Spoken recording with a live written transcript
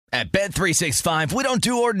At Bet365, we don't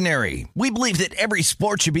do ordinary. We believe that every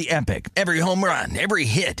sport should be epic. Every home run, every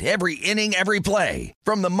hit, every inning, every play.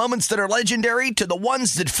 From the moments that are legendary to the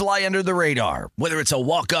ones that fly under the radar. Whether it's a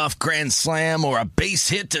walk-off grand slam or a base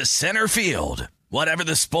hit to center field. Whatever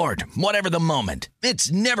the sport, whatever the moment.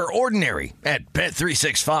 It's never ordinary at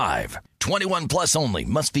Bet365. 21 plus only.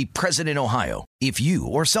 Must be present in Ohio. If you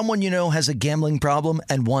or someone you know has a gambling problem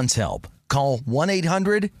and wants help, call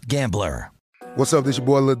 1-800-GAMBLER. What's up, this your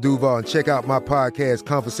boy Lil Duval, and check out my podcast,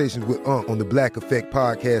 Conversations with Unc, on the Black Effect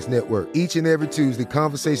Podcast Network. Each and every Tuesday,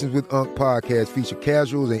 Conversations with Unc podcast feature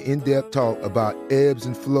casuals and in-depth talk about ebbs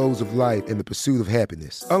and flows of life and the pursuit of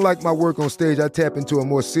happiness. Unlike my work on stage, I tap into a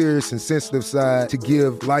more serious and sensitive side to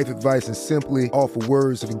give life advice and simply offer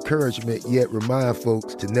words of encouragement, yet remind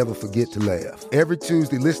folks to never forget to laugh. Every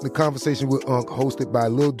Tuesday, listen to Conversations with Unc, hosted by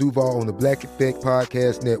Lil Duval on the Black Effect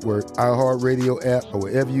Podcast Network, iHeartRadio app, or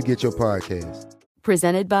wherever you get your podcasts.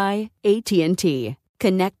 Presented by AT&T.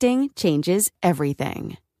 Connecting changes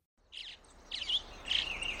everything.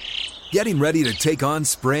 Getting ready to take on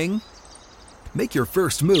spring? Make your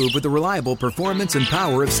first move with the reliable performance and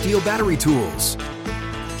power of Steel battery tools.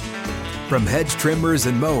 From hedge trimmers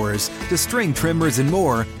and mowers to string trimmers and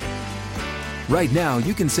more, right now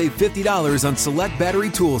you can save $50 on select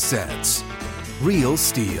battery tool sets. Real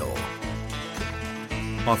Steel.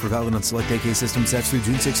 Offer valid on select AK system sets through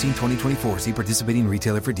June 16, 2024. See participating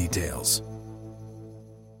retailer for details.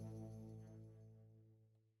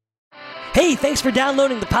 Hey, thanks for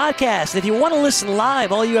downloading the podcast. If you want to listen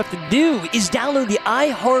live, all you have to do is download the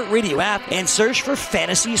iHeartRadio app and search for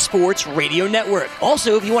Fantasy Sports Radio Network.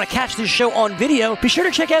 Also, if you want to catch this show on video, be sure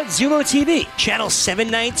to check out Zumo TV, channel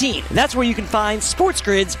 719. That's where you can find Sports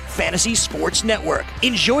Grid's Fantasy Sports Network.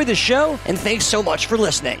 Enjoy the show, and thanks so much for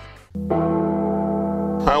listening.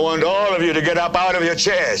 I want all of you to get up out of your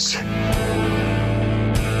chairs and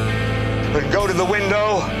go to the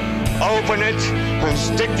window, open it, and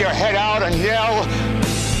stick your head out and yell.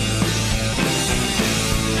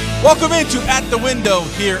 Welcome into At the Window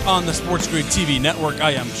here on the Sports Grid TV network.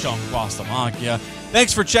 I am Sean Guastamacchia.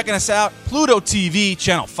 Thanks for checking us out. Pluto TV,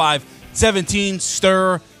 channel 517,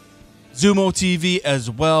 Stir, Zumo TV as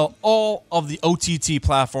well. All of the OTT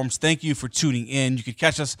platforms. Thank you for tuning in. You can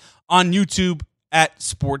catch us on YouTube at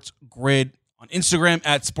Sports Grid, on Instagram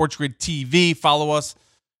at Sports Grid TV. Follow us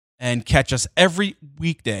and catch us every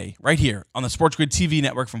weekday right here on the Sports Grid TV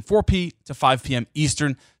network from 4 p to 5 p.m.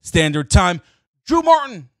 Eastern Standard Time. Drew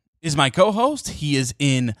Martin is my co-host. He is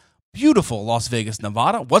in beautiful Las Vegas,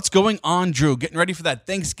 Nevada. What's going on, Drew? Getting ready for that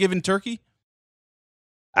Thanksgiving turkey?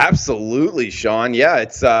 Absolutely, Sean. Yeah,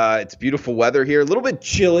 it's beautiful weather here. A little bit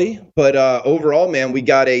chilly, but overall, man, we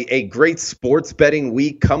got a great sports betting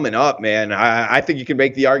week coming up, man. I think you can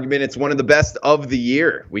make the argument it's one of the best of the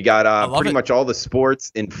year. We got pretty much all the sports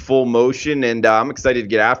in full motion, and I'm excited to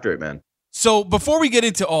get after it, man. So before we get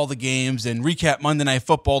into all the games and recap Monday Night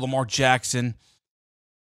Football, Lamar Jackson,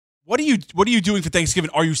 what are you doing for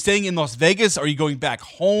Thanksgiving? Are you staying in Las Vegas? Are you going back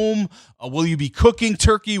home? Will you be cooking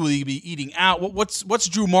turkey? Will you be eating out? What's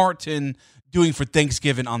Drew Martin doing for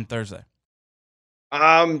Thanksgiving on Thursday?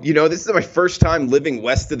 This is my first time living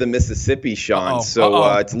west of the Mississippi, Sean. So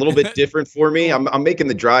it's a little bit different for me. I'm making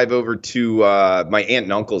the drive over to my aunt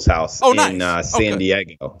and uncle's house in San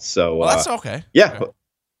Diego. So that's okay. Yeah. Okay.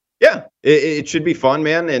 Yeah, it should be fun,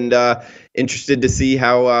 man, and interested to see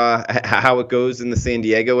how it goes in the San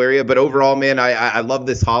Diego area. But overall, man, I love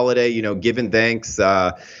this holiday, giving thanks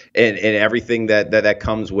and everything that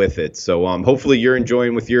comes with it. So hopefully you're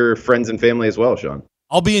enjoying with your friends and family as well, Sean.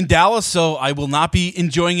 I'll be in Dallas, so I will not be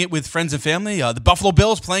enjoying it with friends and family. The Buffalo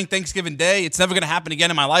Bills playing Thanksgiving Day. It's never going to happen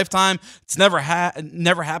again in my lifetime. It's never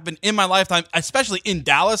happened in my lifetime, especially in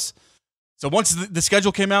Dallas. So once the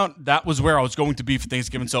schedule came out, that was where I was going to be for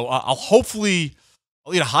Thanksgiving. So I'll eat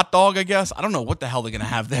a hot dog, I guess. I don't know what the hell they're going to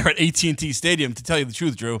have there at AT&T Stadium, to tell you the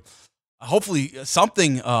truth, Drew. Hopefully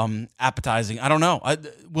something appetizing. I don't know.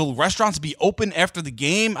 Will restaurants be open after the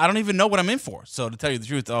game? I don't even know what I'm in for. So to tell you the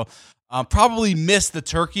truth, though, I'll probably miss the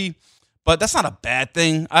turkey. But that's not a bad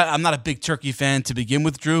thing. I'm not a big turkey fan to begin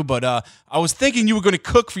with, Drew. But I was thinking you were going to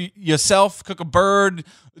cook for yourself, cook a bird,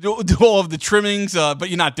 do all of the trimmings. But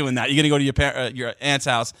you're not doing that. You're going to go to your aunt's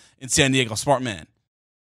house in San Diego. Smart man.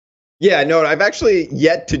 Yeah, no, I've actually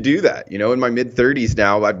yet to do that. In my mid-30s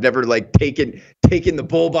now, I've never taken the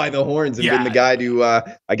bull by the horns and been the guy to,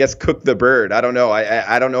 I guess, cook the bird. I don't know.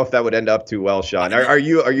 I don't know if that would end up too well, Sean. Are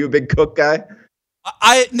you a big cook guy?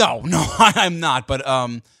 No, I'm not. But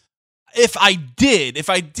If I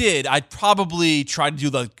did, I'd probably try to do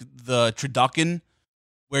the turducken,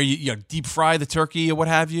 where you deep fry the turkey or what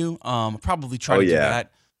have you. Probably try to do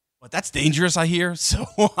that. but that's dangerous, I hear. So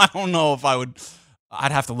I don't know if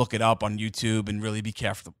I'd have to look it up on YouTube and really be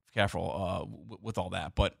careful with all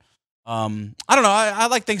that. But I don't know. I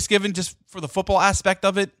like Thanksgiving just for the football aspect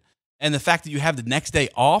of it and the fact that you have the next day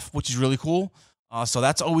off, which is really cool. So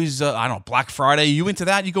that's always, I don't know, Black Friday. You into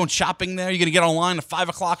that? You going shopping there? You're going to get online at 5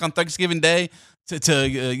 o'clock on Thanksgiving Day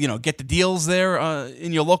to get the deals there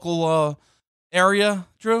in your local area,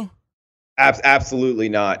 Drew? Absolutely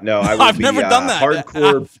not. No, I will I've never done that.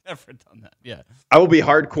 Hardcore. I've never done that. Yeah. I will be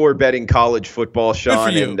hardcore betting college football,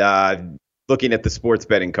 Sean, and looking at the sports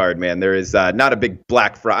betting card, man. There is not a big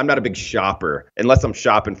Black Friday. I'm not a big shopper unless I'm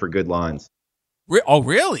shopping for good lines. Oh,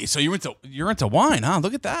 really? So you're into wine, huh?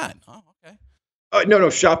 Look at that. Oh, okay. No,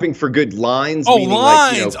 shopping for good lines. Oh,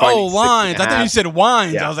 lines. Lines. I thought you said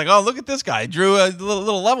wines. Yeah. I was like, oh, look at this guy. Drew a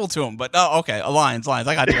little level to him. But okay, lines. I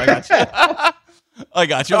got you. I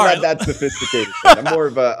got you. I'm All not right. that sophisticated. I'm more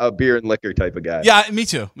of a beer and liquor type of guy. Yeah, me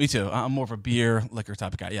too. I'm more of a beer, liquor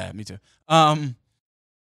type of guy. Yeah, me too.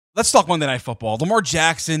 Let's talk Monday Night Football. Lamar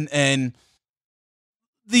Jackson, and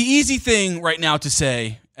the easy thing right now to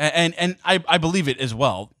say, and I believe it as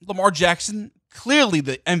well, Lamar Jackson, clearly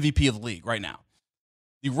the MVP of the league right now.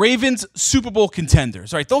 The Ravens, Super Bowl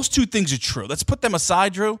contenders. All right, those two things are true. Let's put them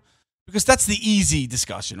aside, Drew, because that's the easy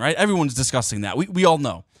discussion, right? Everyone's discussing that. We all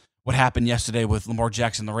know what happened yesterday with Lamar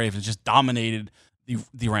Jackson. The Ravens just dominated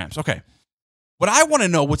the Rams. Okay, what I want to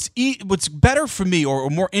know, what's better for me or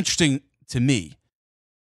more interesting to me,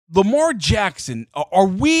 Lamar Jackson, are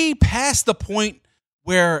we past the point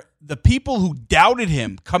where the people who doubted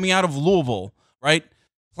him coming out of Louisville, right,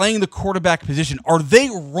 playing the quarterback position, are they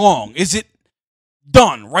wrong? Is it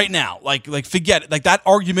done right now? Like forget it. Like that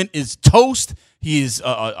argument is toast. He is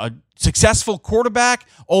a successful quarterback,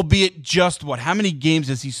 albeit just how many games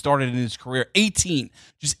has he started in his career? 18.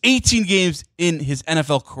 Just 18 games in his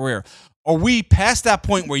NFL career. Are we past that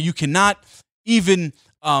point where you cannot even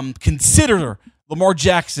consider Lamar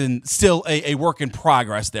Jackson still a work in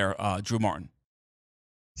progress there, Drew Martin?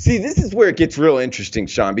 See, this is where it gets real interesting,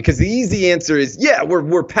 Sean, because the easy answer is, yeah,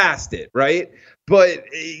 we're past it, right? But,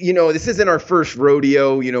 this isn't our first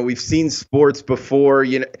rodeo. We've seen sports before.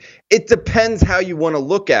 It depends how you want to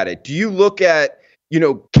look at it. Do you look at,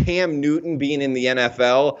 Cam Newton being in the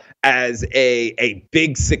NFL as a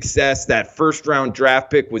big success? That first-round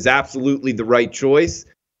draft pick was absolutely the right choice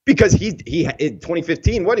because he in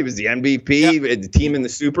 2015, he was the MVP, the team in the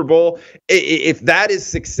Super Bowl. If that is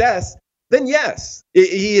success, then yes,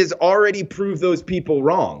 he has already proved those people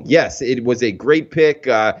wrong. Yes, it was a great pick.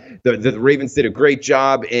 The Ravens did a great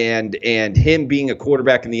job, and him being a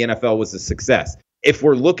quarterback in the NFL was a success. If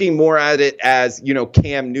we're looking more at it as,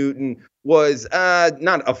 Cam Newton was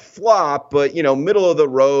not a flop, but, middle of the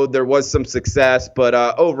road, there was some success, but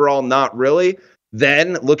overall not really.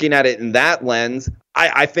 Then looking at it in that lens,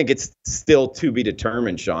 I think it's still to be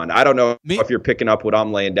determined, Sean. I don't know if you're picking up what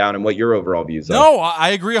I'm laying down and what your overall views are. No, I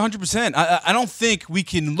agree 100%. I don't think we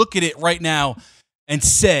can look at it right now and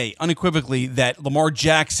say unequivocally that Lamar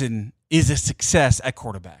Jackson is a success at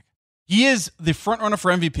quarterback. He is the front runner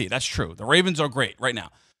for MVP. That's true. The Ravens are great right now.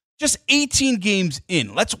 Just 18 games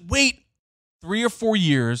in. Let's wait 3 or 4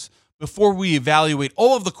 years before we evaluate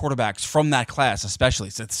all of the quarterbacks from that class, especially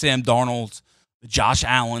Sam Darnold, the Josh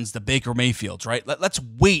Allens, the Baker Mayfields, right? Let's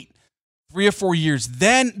wait 3 or 4 years.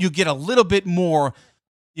 Then you get a little bit more,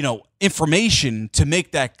 information to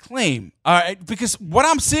make that claim. All right, because what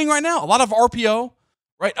I'm seeing right now, a lot of RPO,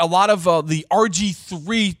 right? A lot of the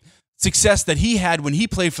RG3 success that he had when he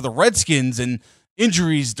played for the Redskins, and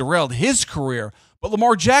injuries derailed his career. But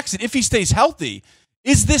Lamar Jackson, if he stays healthy,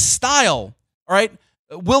 is this style, all right?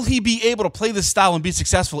 Will he be able to play this style and be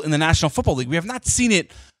successful in the National Football League? We have not seen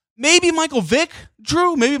it. Maybe Michael Vick,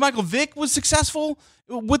 Drew, was successful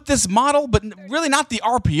with this model, but really not the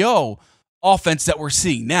RPO offense that we're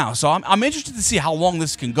seeing now. So I'm interested to see how long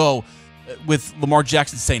this can go with Lamar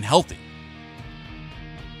Jackson staying healthy.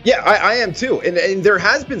 Yeah, I am too. And there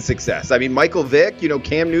has been success. I mean, Michael Vick,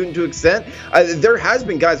 Cam Newton to an extent. There has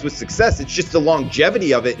been guys with success. It's just the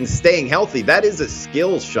longevity of it and staying healthy. That is a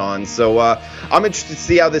skill, Sean. So I'm interested to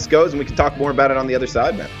see how this goes, and we can talk more about it on the other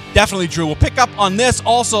side, man. Definitely, Drew. We'll pick up on this.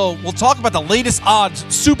 Also, we'll talk about the latest odds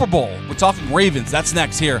Super Bowl. We're talking Ravens. That's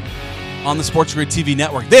next here on the Sports Grid TV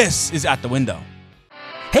network. This is At the Window.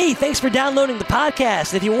 Hey, thanks for downloading the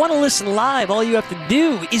podcast. If you want to listen live, all you have to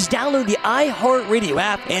do is download the iHeartRadio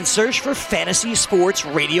app and search for Fantasy Sports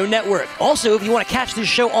Radio Network. Also, if you want to catch this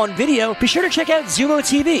show on video, be sure to check out Zumo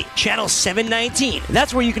TV, channel 719.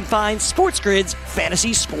 That's where you can find Sports Grid's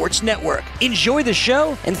Fantasy Sports Network. Enjoy the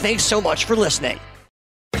show, and thanks so much for listening.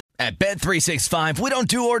 At Bet365, we don't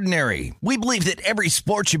do ordinary. We believe that every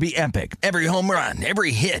sport should be epic. Every home run,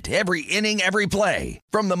 every hit, every inning, every play.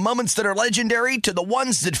 From the moments that are legendary to the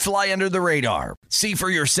ones that fly under the radar. See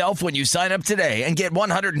for yourself when you sign up today and get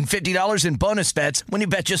 $150 in bonus bets when you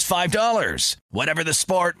bet just $5. Whatever the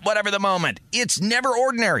sport, whatever the moment, it's never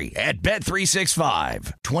ordinary at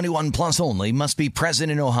Bet365. 21 plus only. Must be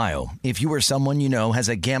present in Ohio. If you or someone you know has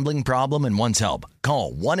a gambling problem and wants help,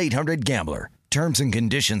 call 1-800-GAMBLER. Terms and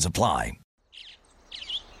conditions apply.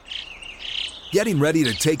 Getting ready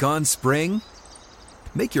to take on spring?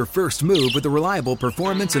 Make your first move with the reliable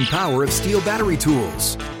performance and power of Steel battery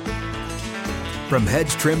tools. From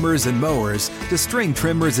hedge trimmers and mowers to string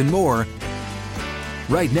trimmers and more,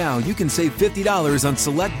 right now you can save $50 on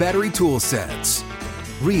select battery tool sets.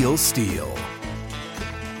 Real Steel.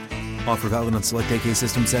 Offer valid on select AK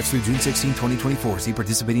system sets through June 16, 2024. See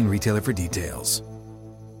participating retailer for details.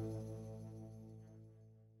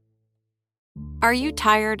 Are you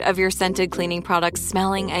tired of your scented cleaning products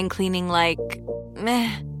smelling and cleaning like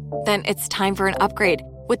meh? Then it's time for an upgrade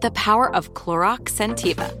with the power of Clorox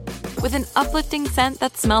Scentiva. With an uplifting scent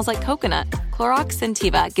that smells like coconut, Clorox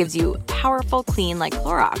Scentiva gives you powerful clean like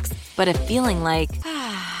Clorox, but a feeling like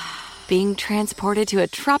being transported to a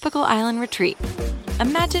tropical island retreat.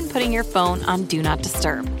 Imagine putting your phone on Do Not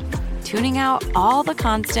Disturb, tuning out all the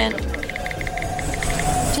constant,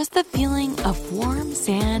 just the feeling of warm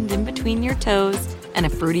sand in between your toes and a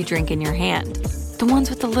fruity drink in your hand. The ones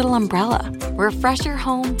with the little umbrella. Refresh your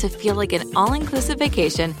home to feel like an all-inclusive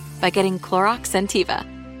vacation by getting Clorox Scentiva.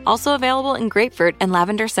 Also available in grapefruit and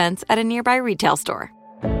lavender scents at a nearby retail store.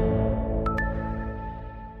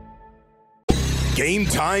 Game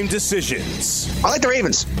time decisions. I like the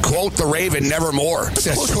Ravens. Quote the Raven, nevermore.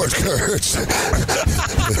 Says George Kurtz.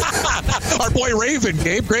 Our boy Raven,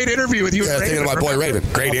 Gabe. Great interview with you. Yeah, thinking of my boy Raven.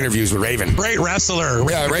 Great interviews with Raven. Great wrestler.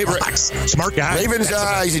 Yeah, Raven. Smart guy. Raven's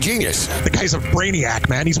he's a genius. The guy's a brainiac,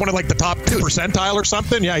 man. He's one of like the top 2 percentile or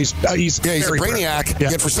something. Yeah, he's a brainiac.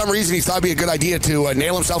 Yeah. Yet for some reason he thought it'd be a good idea to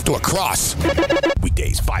nail himself to a cross.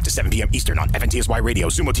 Weekdays 5 to 7 p.m. Eastern on FNTSY Radio,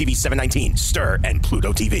 Sumo TV 719, Stir, and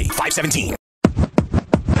Pluto TV 517.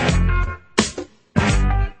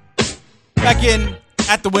 Back in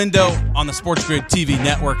at the window on the Sports Grid TV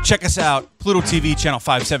network. Check us out, Pluto TV, channel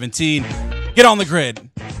 517. Get on the grid,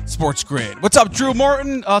 Sports Grid. What's up, Drew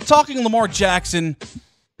Martin? Talking Lamar Jackson.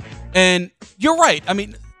 And you're right. I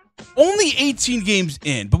mean, only 18 games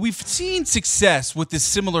in, but we've seen success with this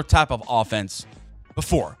similar type of offense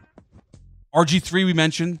before. RG3 we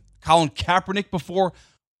mentioned, Colin Kaepernick before,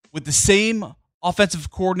 with the same offensive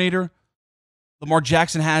coordinator Lamar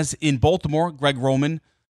Jackson has in Baltimore, Greg Roman.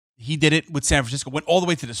 He did it with San Francisco, went all the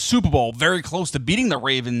way to the Super Bowl, very close to beating the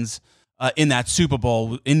Ravens in that Super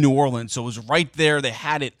Bowl in New Orleans. So it was right there. They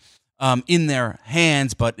had it in their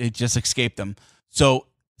hands, but it just escaped them. So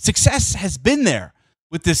success has been there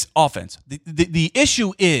with this offense. The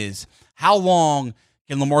issue is how long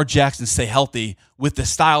can Lamar Jackson stay healthy with the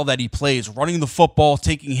style that he plays, running the football,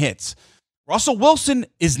 taking hits. Russell Wilson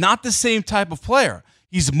is not the same type of player.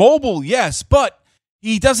 He's mobile, yes, but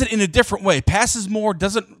he does it in a different way. Passes more,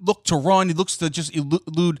 doesn't look to run. He looks to just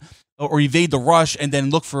elude or evade the rush and then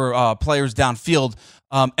look for players downfield.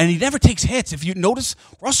 And he never takes hits. If you notice,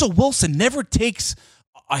 Russell Wilson never takes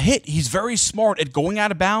a hit. He's very smart at going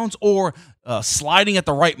out of bounds or sliding at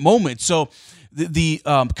the right moment. So the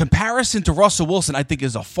comparison to Russell Wilson, I think,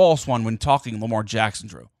 is a false one when talking Lamar Jackson,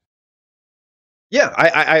 Drew. Yeah,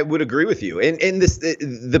 I would agree with you. And this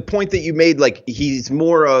the point that you made, like he's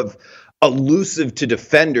more of elusive to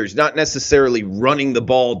defenders, not necessarily running the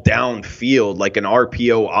ball downfield like an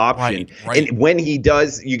RPO option. Right. And when he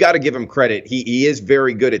does, you got to give him credit. He is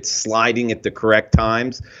very good at sliding at the correct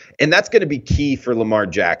times. And that's going to be key for Lamar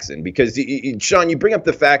Jackson because, Sean, you bring up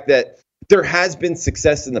the fact that there has been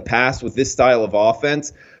success in the past with this style of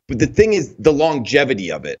offense. But the thing is the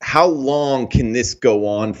longevity of it. How long can this go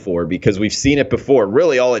on for? Because we've seen it before.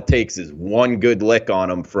 Really, all it takes is one good lick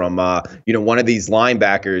on him from one of these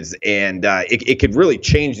linebackers, and it could really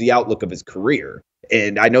change the outlook of his career.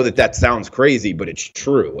 And I know that sounds crazy, but it's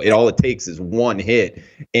true. All it takes is one hit,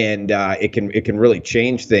 and it can really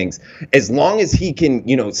change things. As long as he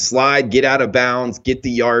can, slide, get out of bounds, get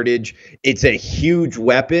the yardage, it's a huge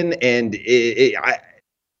weapon. And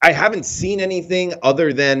I haven't seen anything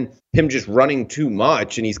other than him just running too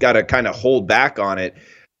much, and he's got to kind of hold back on it.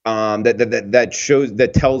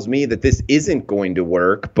 That tells me that this isn't going to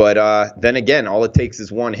work. But then again, all it takes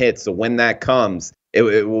is one hit. So when that comes,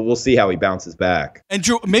 we'll see how he bounces back. And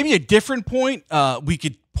Drew, maybe a different point. We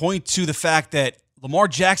could point to the fact that Lamar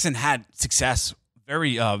Jackson had success,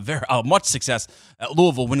 very much success at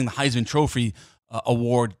Louisville, winning the Heisman Trophy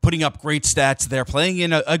award, putting up great stats there, playing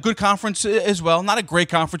in a good conference as well. Not a great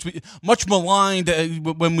conference, much maligned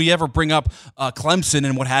when we ever bring up Clemson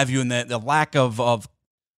and what have you, and the lack of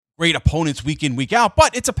great opponents week in, week out.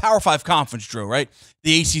 But it's a Power 5 conference, Drew, right?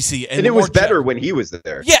 The ACC. And it was better when he was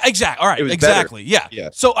there. Yeah, exactly. All right, exactly. Yeah.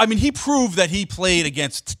 So, I mean, he proved that he played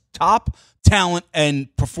against top talent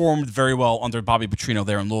and performed very well under Bobby Petrino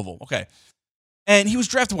there in Louisville. Okay. And he was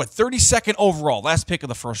drafted, 32nd overall, last pick of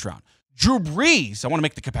the first round. Drew Brees, I want to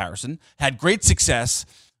make the comparison, had great success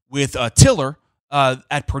with Tiller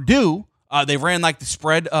at Purdue. They ran like the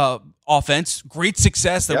spread offense. Great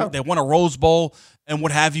success. They won a Rose Bowl and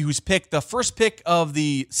what have you, who's picked the first pick of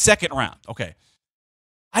the second round. Okay.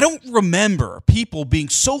 I don't remember people being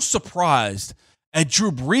so surprised at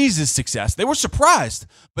Drew Brees' success. They were surprised,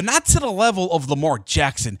 but not to the level of Lamar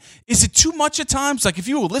Jackson. Is it too much at times? Like if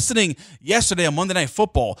you were listening yesterday on Monday Night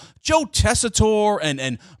Football, Joe Tessitore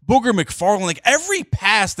and Booger McFarland, like every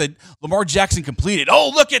pass that Lamar Jackson completed,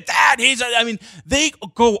 oh, look at that. They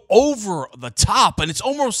go over the top, and it's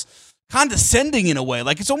almost condescending in a way.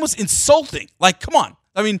 Like it's almost insulting. Like, come on.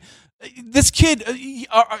 I mean, this kid,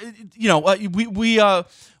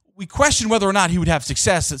 we question whether or not he would have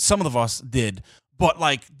success, that some of us did. But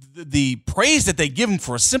like the praise that they give him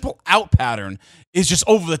for a simple out pattern is just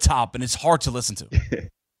over the top, and it's hard to listen to.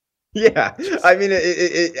 Yeah, I mean,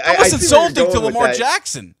 almost insulting to Lamar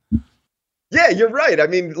Jackson. Yeah, you're right. I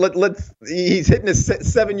mean, he's hitting a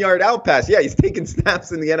 7-yard out pass. Yeah, he's taking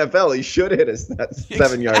snaps in the NFL. He should hit a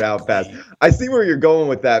 7-yard out pass. I see where you're going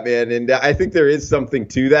with that, man, and I think there is something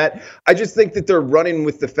to that. I just think that they're running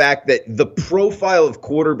with the fact that the profile of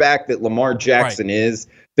quarterback that Lamar Jackson is,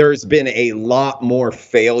 there's been a lot more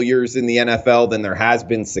failures in the NFL than there has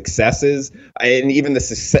been successes. And even the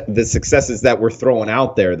successes that we're throwing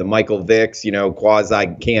out there, the Michael Vicks,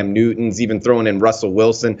 quasi Cam Newtons, even throwing in Russell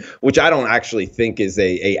Wilson, which I don't actually think is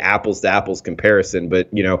a apples to apples comparison. But,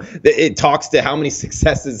 it talks to how many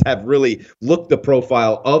successes have really looked the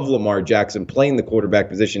profile of Lamar Jackson playing the quarterback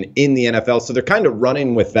position in the NFL. So they're kind of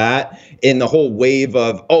running with that in the whole wave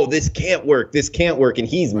of, oh, this can't work. And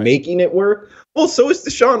he's making it work. Well, so is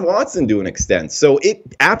Deshaun Watson to an extent. So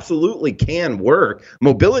it absolutely can work.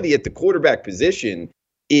 Mobility at the quarterback position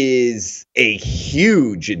is a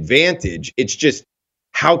huge advantage. It's just,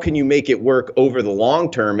 how can you make it work over the long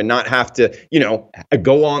term and not have to,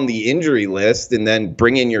 go on the injury list and then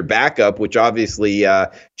bring in your backup, which obviously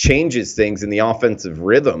changes things in the offensive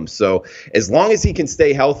rhythm. So as long as he can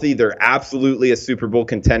stay healthy, they're absolutely a Super Bowl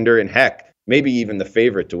contender, and heck, maybe even the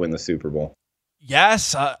favorite to win the Super Bowl.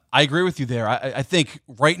 Yes, I agree with you there. I think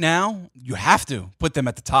right now you have to put them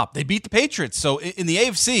at the top. They beat the Patriots. So in the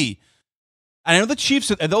AFC, I know the Chiefs,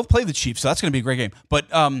 they'll play the Chiefs, so that's going to be a great game. But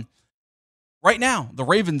right now, the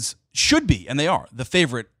Ravens should be, and they are, the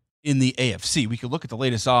favorite in the AFC. We could look at the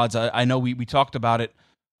latest odds. I know we talked about it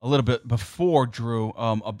a little bit before, Drew.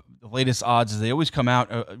 The latest odds, they always come out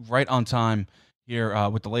right on time here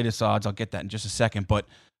with the latest odds. I'll get that in just a second. But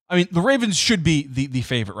I mean, the Ravens should be the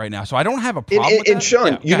favorite right now, so I don't have a problem with that. And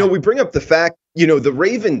Sean, we bring up the fact, the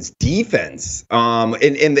Ravens' defense and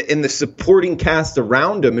the supporting cast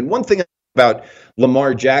around them. And one thing about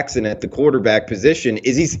Lamar Jackson at the quarterback position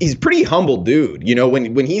is he's pretty humble dude.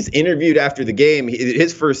 When he's interviewed after the game,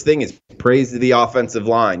 his first thing is praise to the offensive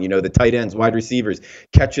line, the tight ends, wide receivers,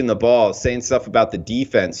 catching the ball, saying stuff about the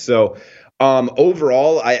defense. So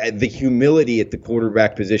overall, the humility at the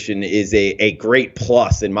quarterback position is a great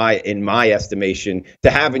plus in my estimation to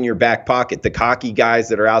have in your back pocket. The cocky guys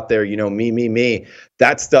that are out there, me,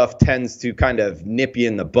 that stuff tends to kind of nip you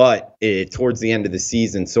in the butt towards the end of the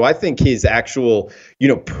season. So I think his actual,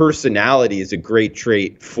 personality is a great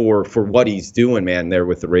trait for what he's doing, man, there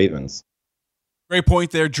with the Ravens. Great point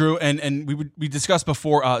there, Drew. And we discussed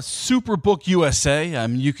before Superbook USA.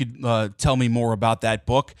 You could tell me more about that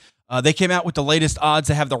book. They came out with the latest odds.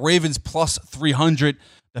 They have the Ravens plus 300,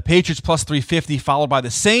 the Patriots plus 350, followed by the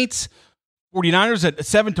Saints, 49ers at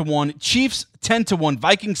 7-1, Chiefs 10-1,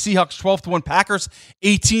 Vikings, Seahawks 12-1, Packers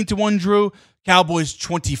 18-1, Drew, Cowboys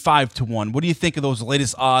 25-1. What do you think of those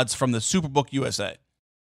latest odds from the Superbook USA?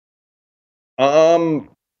 I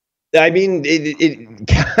mean,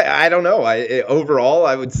 I don't know. Overall,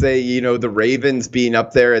 I would say, the Ravens being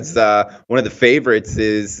up there as one of the favorites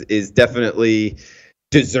is definitely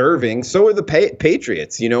deserving. So are the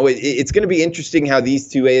Patriots. It's going to be interesting how these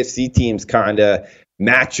two AFC teams kind of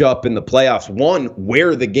match up in the playoffs. One,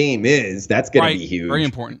 where the game is, that's going to be huge. Very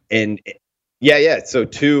important. And so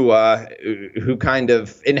two, who kind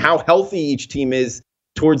of, and how healthy each team is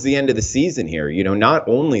towards the end of the season here. Not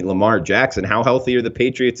only Lamar Jackson, how healthy are the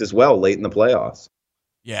Patriots as well late in the playoffs?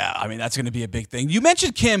 Yeah, I mean, that's going to be a big thing. You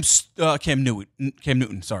mentioned Cam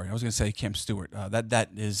Newton. Sorry, I was going to say Cam Stewart. That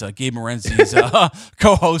is Gabe Morenzi's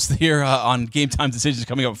co-host here on Game Time Decisions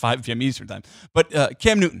coming up at 5 p.m. Eastern time. But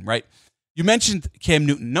Cam Newton, right? You mentioned Cam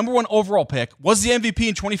Newton, number 1 overall pick, was the MVP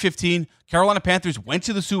in 2015. Carolina Panthers went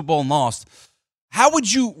to the Super Bowl and lost. How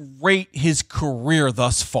would you rate his career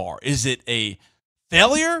thus far? Is it a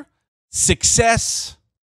failure, success,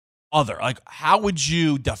 other? Like, how would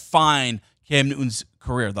you define Cam Newton's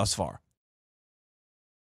career thus far?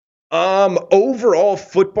 Overall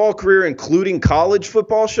football career, including college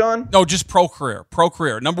football, Sean? No, just pro career.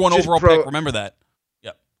 Number 1 overall pick. Remember that.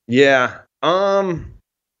 Yep. Yeah.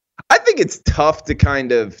 I think it's tough to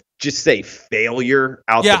kind of just say failure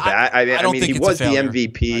out the bat. I mean, he was the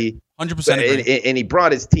MVP. Right. 100% agree. And he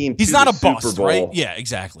brought his team to the Super Bowl. Right? Yeah,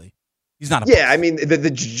 exactly. He's not a bust. I mean, the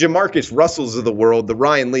Jamarcus Russells of the world, the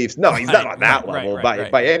Ryan Leafs. No, he's not on that level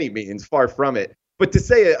by any means, far from it. But to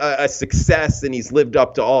say a success and he's lived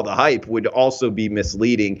up to all the hype would also be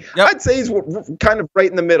misleading. Yep. I'd say he's kind of right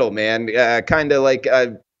in the middle, man. Kind of like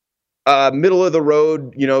middle of the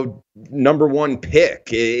road, number 1 pick.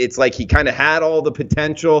 It's like he kind of had all the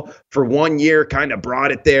potential for 1 year, kind of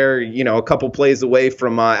brought it there, a couple plays away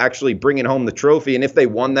from actually bringing home the trophy. And if they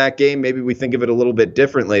won that game, maybe we think of it a little bit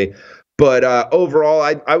differently. But overall,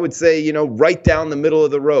 I would say, right down the middle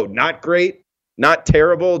of the road. Not great, not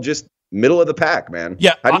terrible, just middle of the pack, man.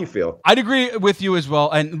 Yeah. How do you feel? I'd agree with you as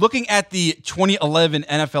well. And looking at the 2011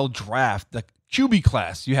 NFL draft, the QB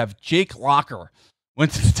class, you have Jake Locker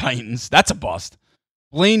went to the Titans. That's a bust.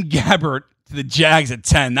 Blaine Gabbert to the Jags at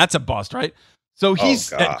 10. That's a bust, right? So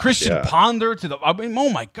he's Christian Ponder to the. I mean, oh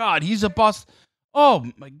my God, he's a bust. Oh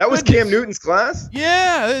my God. That was Cam Newton's class?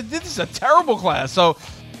 Yeah, this is a terrible class. So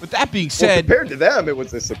with that being said, compared to them, it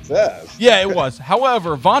was a success. Yeah, it was.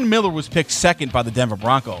 However, Von Miller was picked 2nd by the Denver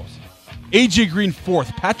Broncos. A.J. Green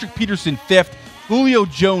 4th, Patrick Peterson 5th, Julio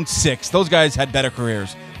Jones 6th. Those guys had better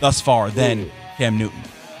careers thus far than Cam Newton.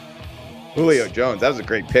 Julio Jones, that was a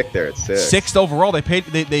great pick there at 6. 6th overall. They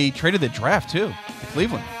traded the draft too to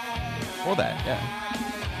Cleveland for that.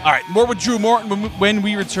 Yeah. All right, more with Drew Morton when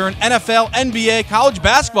we return. NFL, NBA, college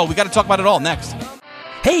basketball. We got to talk about it all next.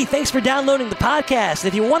 Hey, thanks for downloading the podcast.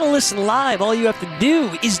 If you want to listen live, all you have to do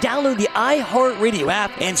is download the iHeartRadio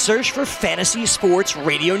app and search for Fantasy Sports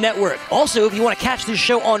Radio Network. Also, if you want to catch this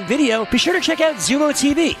show on video, be sure to check out Zumo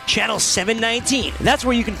TV, channel 719. That's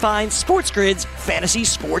where you can find Sports Grid's Fantasy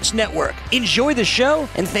Sports Network. Enjoy the show,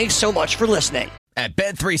 and thanks so much for listening. At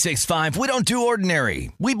Bet365, we don't do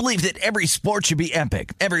ordinary. We believe that every sport should be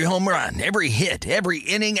epic. Every home run, every hit, every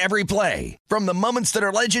inning, every play. From the moments that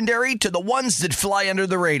are legendary to the ones that fly under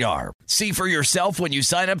the radar. See for yourself when you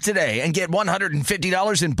sign up today and get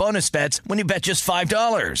 $150 in bonus bets when you bet just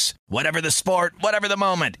 $5. Whatever the sport, whatever the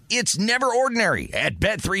moment, it's never ordinary at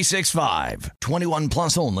Bet365. 21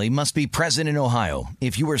 plus only. Must be present in Ohio.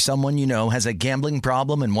 If you or someone you know has a gambling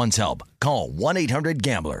problem and wants help, call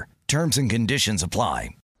 1-800-GAMBLER. Terms and conditions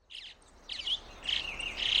apply.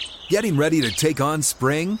 Getting ready to take on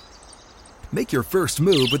spring? Make your first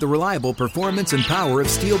move with the reliable performance and power of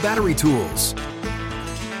Steel battery tools.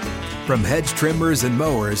 From hedge trimmers and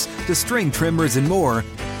mowers to string trimmers and more,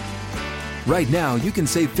 right now you can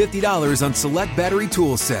save $50 on select battery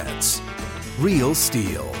tool sets. Real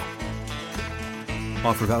Steel.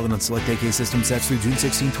 Offer valid on select AK system sets through June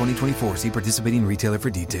 16, 2024. See participating retailer for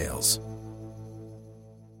details.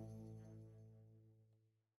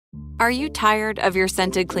 Are you tired of your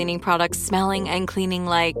scented cleaning products smelling and cleaning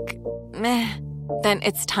like meh? Then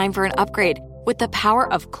it's time for an upgrade with the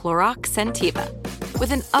power of Clorox Scentiva.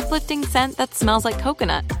 With an uplifting scent that smells like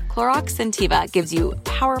coconut, Clorox Scentiva gives you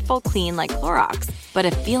powerful clean like Clorox, but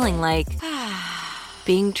a feeling like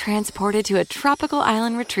being transported to a tropical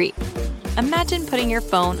island retreat. Imagine putting your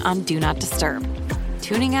phone on Do Not Disturb,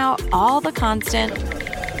 tuning out all the constant,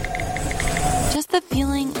 just the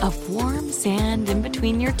feeling of warm sand in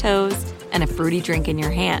between your toes and a fruity drink in your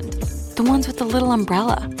hand. The ones with the little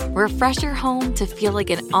umbrella. Refresh your home to feel like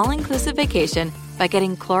an all-inclusive vacation by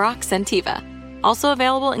getting Clorox Scentiva. Also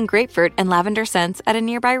available in grapefruit and lavender scents at a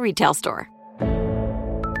nearby retail store.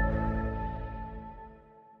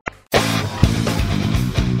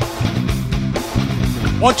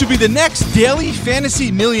 Want to be the next daily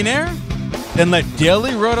fantasy millionaire? Then let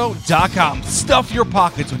DailyRoto.com stuff your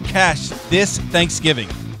pockets with cash this Thanksgiving.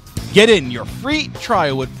 Get in your free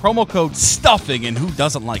trial with promo code STUFFING, and who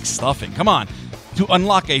doesn't like stuffing? Come on. To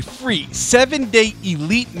unlock a free 7-day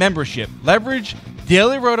elite membership, leverage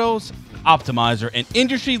Daily Roto's optimizer and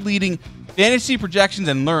industry-leading fantasy projections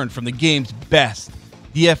and learn from the game's best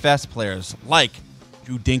DFS players like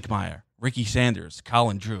Drew Dinkmeyer, Ricky Sanders,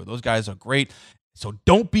 Colin Drew. Those guys are great. So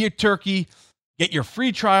don't be a turkey. Get your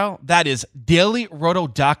free trial. That is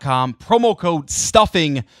dailyroto.com. Promo code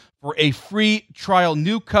STUFFING for a free trial.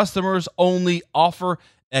 New customers only. Offer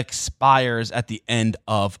expires at the end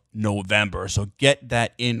of November. So get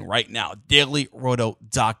that in right now.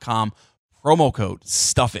 dailyroto.com. Promo code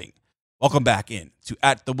STUFFING. Welcome back in to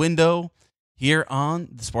At the Window here on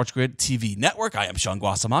the Sports Grid TV network. I am Sean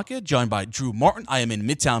Guasamacchia, joined by Drew Martin. I am in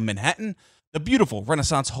Midtown Manhattan, the beautiful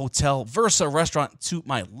Renaissance Hotel Versa restaurant to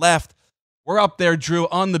my left. We're up there, Drew,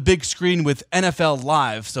 on the big screen with NFL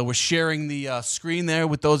Live. So we're sharing the screen there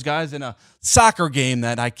with those guys in a soccer game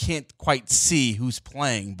that I can't quite see who's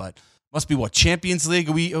playing, but must be what, Champions League?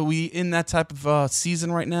 Are we in that type of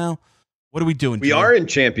season right now? What are we doing, Drew? We are in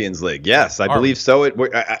Champions League. Yes, I believe so.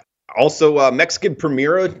 Also, Mexican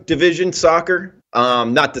Primera Division soccer.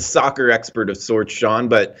 Not the soccer expert of sorts, Sean,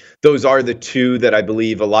 but those are the two that I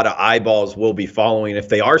believe a lot of eyeballs will be following if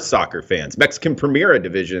they are soccer fans. Mexican Primera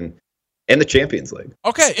Division and the Champions League.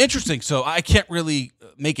 Okay, interesting. So I can't really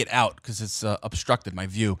make it out because it's obstructed my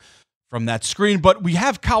view from that screen. But we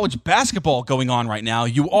have college basketball going on right now.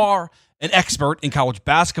 You are an expert in college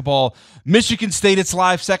basketball. Michigan State, it's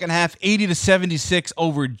live second half, 80-76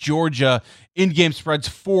 over Georgia. In-game spreads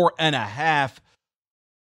 4.5.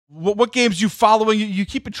 What games you following? You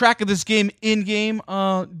keeping track of this game in-game,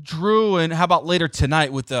 Drew? And how about later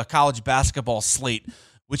tonight with the college basketball slate?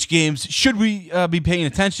 Which games should we be paying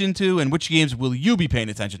attention to, and which games will you be paying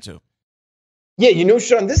attention to? Yeah,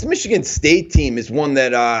 Sean, this Michigan State team is one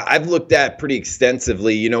that I've looked at pretty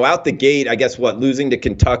extensively. Out the gate, I guess losing to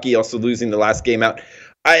Kentucky, also losing the last game out.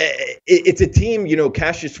 It's a team,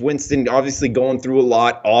 Cassius Winston obviously going through a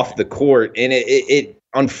lot off the court, and it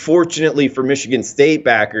unfortunately for Michigan State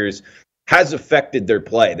backers has affected their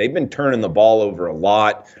play. They've been turning the ball over a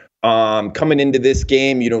lot. Coming into this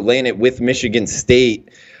game, laying it with Michigan State,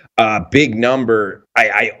 big number.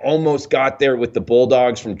 I almost got there with the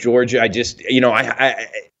Bulldogs from Georgia. I just,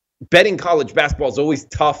 betting college basketball is always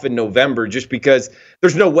tough in November just because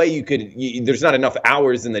there's no way there's not enough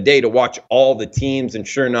hours in the day to watch all the teams. And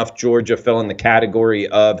sure enough, Georgia fell in the category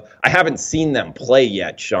of, I haven't seen them play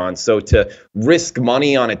yet, Sean. So to risk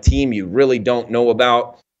money on a team you really don't know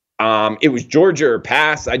about, it was Georgia or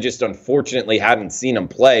pass. I just unfortunately haven't seen them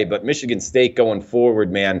play. But Michigan State going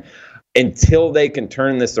forward, man, until they can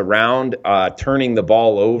turn this around, turning the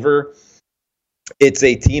ball over, it's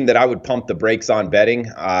a team that I would pump the brakes on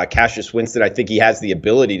betting. Cassius Winston, I think he has the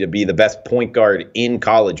ability to be the best point guard in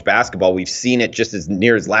college basketball. We've seen it just as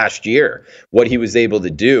near as last year, what he was able to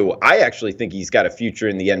do. I actually think he's got a future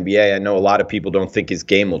in the NBA. I know a lot of people don't think his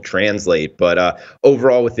game will translate, but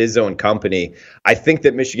overall with his own company, I think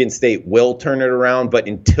that Michigan State will turn it around. But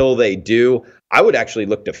until they do, I would actually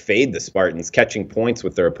look to fade the Spartans, catching points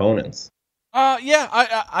with their opponents.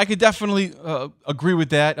 I could definitely agree with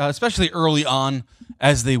that, especially early on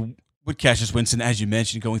as they with Cassius Winston, as you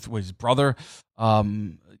mentioned, going through his brother, a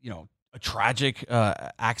tragic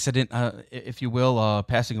accident, if you will,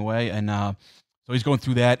 passing away, and so he's going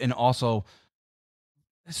through that, and also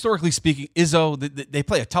historically speaking, Izzo, they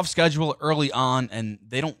play a tough schedule early on, and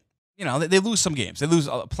they don't. They lose some games. They lose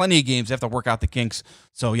plenty of games. They have to work out the kinks.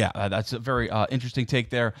 So that's a very interesting take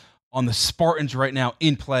there on the Spartans right now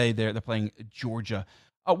in play. They're playing Georgia.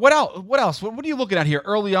 What else? What are you looking at here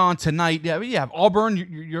early on tonight? Yeah, you have Auburn.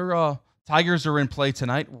 Your Tigers are in play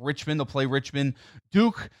tonight. Richmond, they'll play Richmond.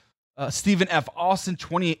 Duke, Stephen F. Austin,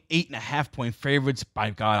 28.5-point favorites. By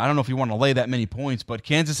God, I don't know if you want to lay that many points, but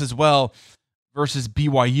Kansas as well versus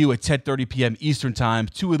BYU at 10:30 p.m. Eastern time.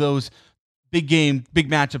 Two of those big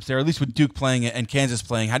matchups there, at least with Duke playing and Kansas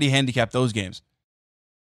playing. How do you handicap those games?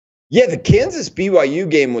 Yeah, the Kansas-BYU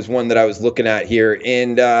game was one that I was looking at here.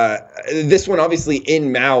 And this one obviously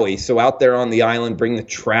in Maui. So out there on the island, bring the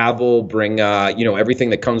travel, bring everything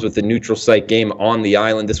that comes with the neutral site game on the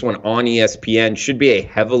island. This one on ESPN should be a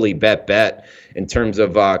heavily bet in terms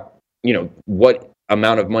of, what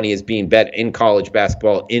amount of money is being bet in college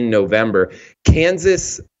basketball in November.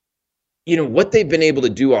 Kansas, what they've been able to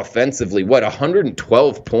do offensively,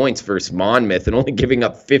 112 points versus Monmouth and only giving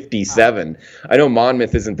up 57. I know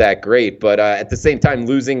Monmouth isn't that great, but at the same time,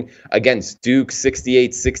 losing against Duke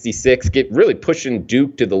 68-66, really pushing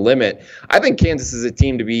Duke to the limit. I think Kansas is a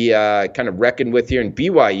team to be kind of reckoned with here. And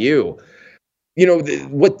BYU,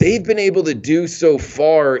 what they've been able to do so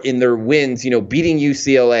far in their wins, beating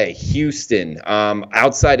UCLA, Houston,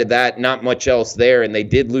 outside of that, not much else there. And they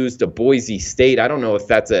did lose to Boise State. I don't know if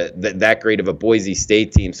that's that great of a Boise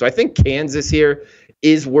State team. So I think Kansas here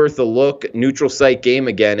is worth a look. Neutral site game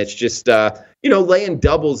again. It's just, laying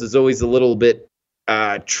doubles is always a little bit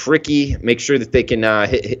tricky. Make sure that they can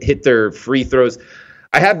hit their free throws.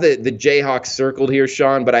 I have the Jayhawks circled here,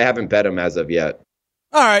 Sean, but I haven't bet them as of yet.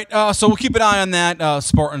 All right, so we'll keep an eye on that.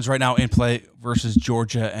 Spartans right now in play versus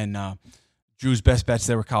Georgia, and Drew's best bets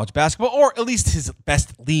there with college basketball, or at least his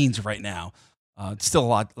best leans right now. Still a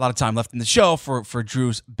lot of time left in the show for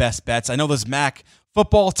Drew's best bets. I know there's MAC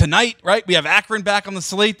football tonight, right? We have Akron back on the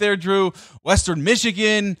slate there, Drew. Western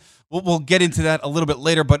Michigan. We'll get into that a little bit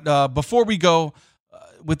later, but before we go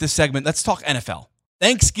with this segment, let's talk NFL.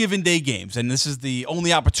 Thanksgiving Day games, and this is the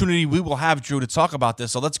only opportunity we will have, Drew, to talk about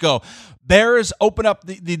this. So let's go. Bears open up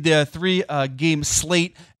the three-game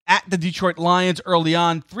slate at the Detroit Lions early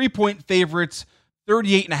on. 3-point favorites,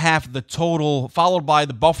 38.5 the total, followed by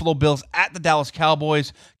the Buffalo Bills at the Dallas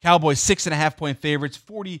Cowboys. Cowboys 6.5-point favorites,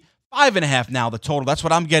 45.5 now the total. That's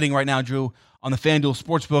what I'm getting right now, Drew, on the FanDuel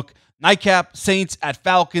Sportsbook. Nightcap, Saints at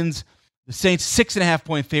Falcons. The Saints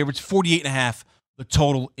 6.5-point favorites, 48.5 the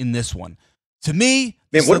total in this one. To me,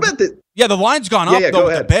 man, what about the? Yeah, the line's gone up though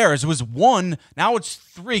with ahead. the Bears. It was 1, now it's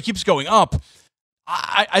 3. It keeps going up.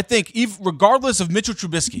 I think, regardless of Mitchell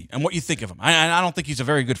Trubisky and what you think of him, I don't think he's a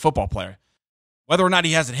very good football player. Whether or not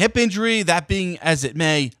he has a hip injury, that being as it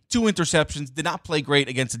may, 2 interceptions, did not play great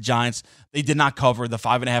against the Giants. They did not cover the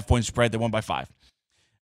 5.5-point spread. They won by 5.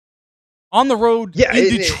 On the road in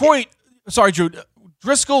Detroit, sorry, Drew,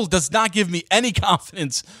 Driscoll does not give me any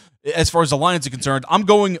confidence as far as the Lions are concerned. I'm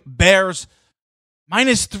going Bears.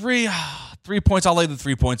 -3, 3 points. I'll lay the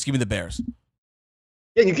 3 points. Give me the Bears.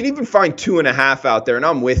 Yeah, you can even find 2.5 out there, and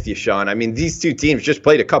I'm with you, Sean. I mean, these two teams just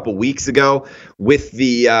played a couple weeks ago with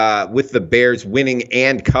the Bears winning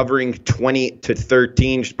and covering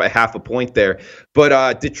 20-13, just by half a point there.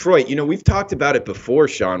 But Detroit, we've talked about it before,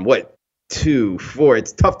 Sean. 2, 4.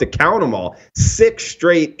 It's tough to count them all. 6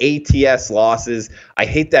 straight ATS losses. I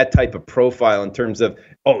hate that type of profile in terms of,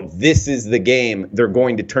 this is the game. They're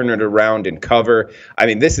going to turn it around and cover. I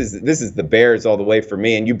mean, this is the Bears all the way for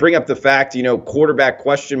me. And you bring up the fact, quarterback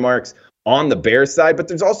question marks on the Bears side, but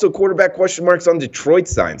there's also quarterback question marks on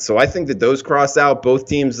Detroit's side. So I think that those cross out. Both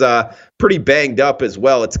teams pretty banged up as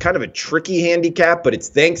well. It's kind of a tricky handicap, but it's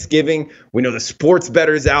Thanksgiving. We know the sports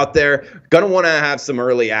bettors out there going to want to have some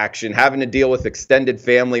early action. Having to deal with extended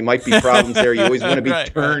family might be problems there. You always want to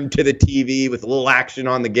be turned to the TV with a little action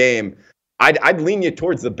on the game. I'd lean you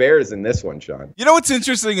towards the Bears in this one, Sean. You know what's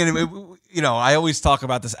interesting? And, I always talk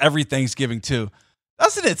about this every Thanksgiving, too.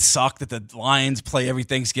 Doesn't it suck that the Lions play every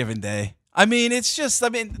Thanksgiving Day? I mean,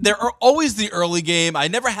 there are always the early game. I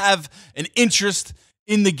never have an interest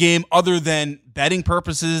in the game other than betting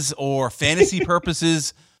purposes or fantasy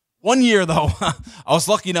purposes. One year, though, I was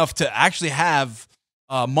lucky enough to actually have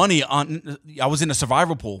money on. I was in a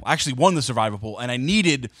survivor pool. I actually won the survivor pool, and I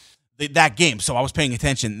needed that game, so I was paying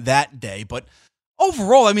attention that day. But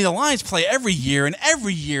overall, I mean, the Lions play every year, and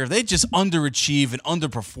every year they just underachieve and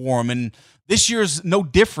underperform, and this year's no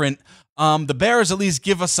different. The Bears at least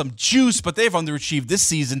give us some juice, but they've underachieved this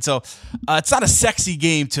season, so it's not a sexy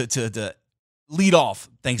game to lead off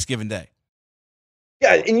Thanksgiving Day.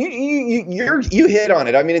 Yeah, and you hit on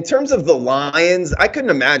it. I mean, in terms of the Lions, I couldn't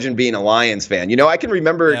imagine being a Lions fan. I can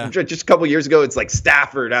remember just a couple years ago, it's like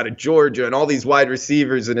Stafford out of Georgia and all these wide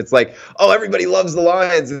receivers, and it's like, everybody loves the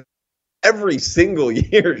Lions. Every single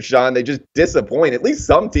year, Sean, they just disappoint. At least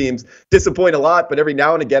some teams disappoint a lot, but every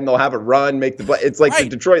now and again they'll have a run, make the play. It's like the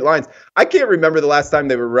Detroit Lions. I can't remember the last time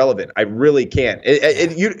they were relevant. I really can't.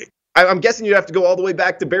 I'm guessing you'd have to go all the way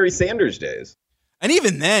back to Barry Sanders days. And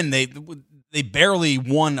even then, they barely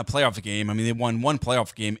won a playoff game. I mean, they won one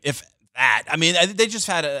playoff game, if that. I mean, they just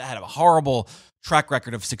had a horrible track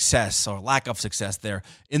record of success or lack of success there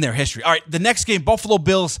in their history. All right, the next game, Buffalo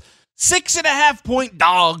Bills, 6.5-point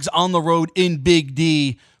dogs on the road in Big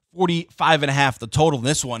D, 45.5 the total in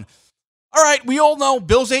this one. All right, we all know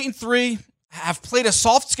Bills 8-3 have played a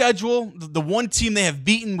soft schedule. The one team they have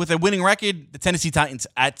beaten with a winning record, the Tennessee Titans,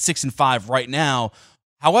 at 6-5 right now.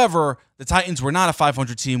 However, the Titans were not a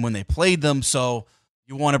 500 team when they played them, so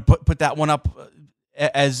you want to put that one up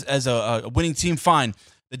as a winning team. Fine.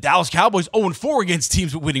 The Dallas Cowboys 0-4 against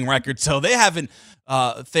teams with winning records, so they haven't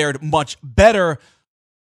fared much better.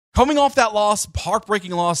 Coming off that loss,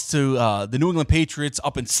 heartbreaking loss to the New England Patriots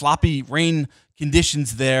up in sloppy rain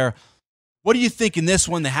conditions there. What do you think in this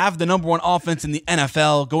one? They have the number one offense in the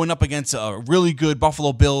NFL going up against a really good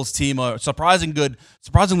Buffalo Bills team, a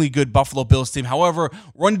surprisingly good Buffalo Bills team. However,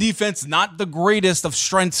 run defense, not the greatest of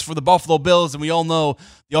strengths for the Buffalo Bills, and we all know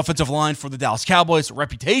the offensive line for the Dallas Cowboys,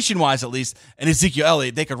 reputation-wise at least, and Ezekiel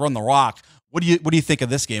Elliott, they could run the rock. What do you think of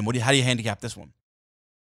this game? How do you handicap this one?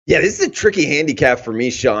 Yeah, this is a tricky handicap for me,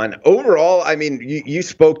 Sean. Overall, I mean, you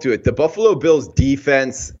spoke to it. The Buffalo Bills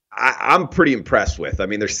defense I'm pretty impressed with. I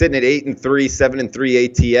mean, they're sitting at 8-3,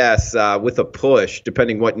 7-3 ATS with a push,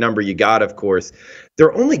 depending what number you got, of course.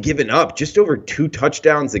 They're only giving up just over 2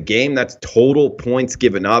 touchdowns a game. That's total points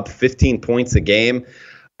given up, 15 points a game.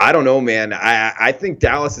 I don't know, man. I think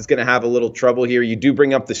Dallas is going to have a little trouble here. You do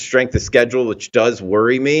bring up the strength of schedule, which does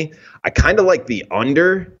worry me. I kind of like the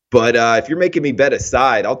under, but if you're making me bet a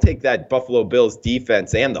side, I'll take that Buffalo Bills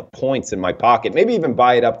defense and the points in my pocket. Maybe even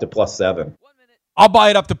buy it up to +7. I'll buy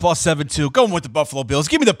it up to +7 too. Going with the Buffalo Bills.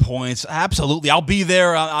 Give me the points. Absolutely. I'll be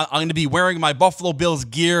there. I'm going to be wearing my Buffalo Bills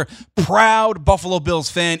gear. Proud Buffalo Bills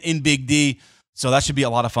fan in Big D. So that should be a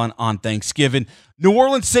lot of fun on Thanksgiving. New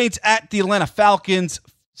Orleans Saints at the Atlanta Falcons.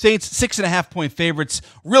 Saints 6.5-point favorites.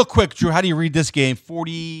 Real quick, Drew, how do you read this game?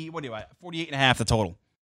 48.5 the total.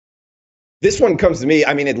 This one comes to me.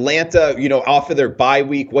 I mean, Atlanta, off of their bye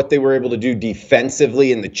week, what they were able to do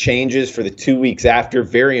defensively and the changes for the 2 weeks after,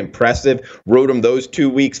 very impressive. Rode them those 2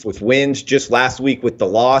 weeks with wins, just last week with the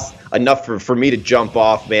loss. Enough for me to jump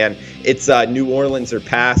off, man. It's New Orleans or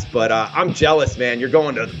pass, but I'm jealous, man. You're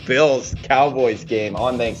going to the Bills-Cowboys game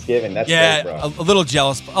on Thanksgiving. That's great, bro. A little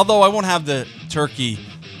jealous. Although I won't have the turkey.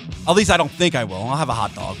 At least I don't think I will. I'll have a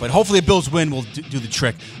hot dog. But hopefully a Bills win will do the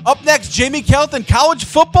trick. Up next, Jamie Kelton, college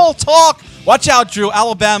football talk. Watch out, Drew.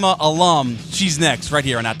 Alabama alum. She's next, right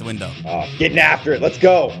here on At the Window. Getting after it. Let's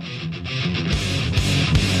go.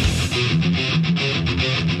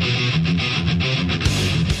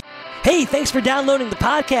 Hey, thanks for downloading the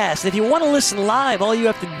podcast. If you want to listen live, all you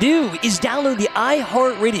have to do is download the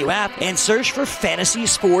iHeartRadio app and search for Fantasy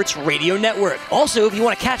Sports Radio Network. Also, if you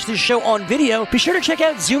want to catch this show on video, be sure to check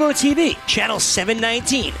out Zumo TV, channel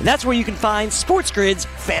 719. That's where you can find Sports Grid's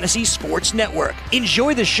Fantasy Sports Network.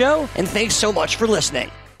 Enjoy the show, and thanks so much for listening.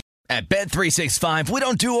 At Bet365, we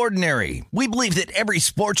don't do ordinary. We believe that every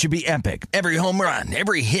sport should be epic. Every home run,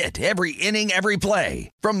 every hit, every inning, every play.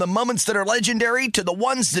 From the moments that are legendary to the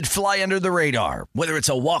ones that fly under the radar. Whether it's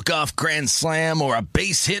a walk-off grand slam or a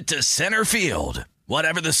base hit to center field.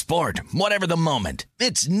 Whatever the sport, whatever the moment.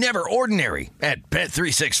 It's never ordinary at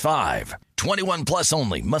Bet365. 21 plus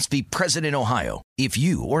only. Must be present in Ohio. If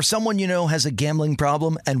you or someone you know has a gambling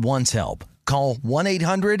problem and wants help, call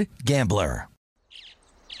 1-800-GAMBLER.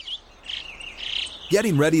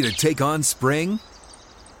 Getting ready to take on spring?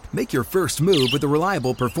 Make your first move with the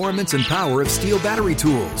reliable performance and power of Steel battery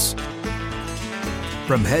tools.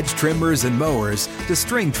 From hedge trimmers and mowers to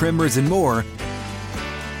string trimmers and more,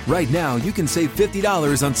 right now you can save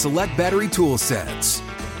 $50 on select battery tool sets.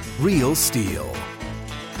 Real Steel.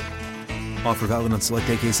 Offer valid on select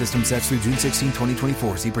AK system sets through June 16,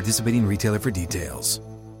 2024. See participating retailer for details.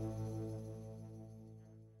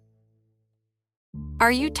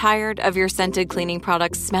 Are you tired of your scented cleaning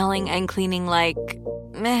products smelling and cleaning like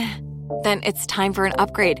meh? Then it's time for an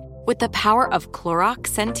upgrade with the power of Clorox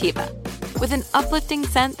Scentiva. With an uplifting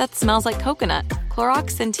scent that smells like coconut,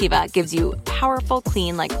 Clorox Scentiva gives you powerful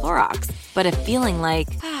clean like Clorox, but a feeling like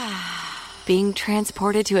being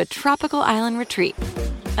transported to a tropical island retreat.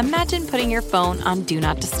 Imagine putting your phone on Do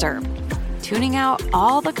Not Disturb, tuning out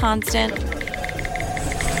all the constant,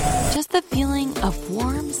 just the feeling of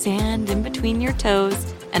warm sand in between your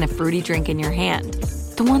toes and a fruity drink in your hand.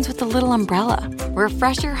 The ones with the little umbrella.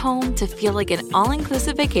 Refresh your home to feel like an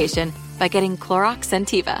all-inclusive vacation by getting Clorox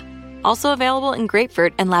Scentiva. Also available in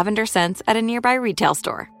grapefruit and lavender scents at a nearby retail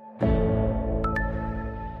store.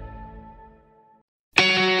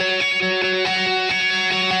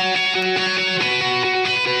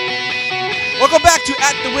 Welcome back to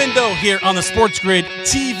At the Window here on the Sports Grid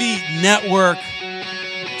TV network.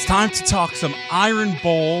 It's time to talk some Iron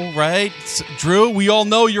Bowl, right? Drew, we all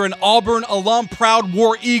know you're an Auburn alum, proud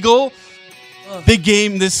War Eagle. Big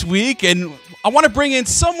game this week, and I want to bring in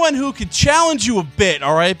someone who could challenge you a bit,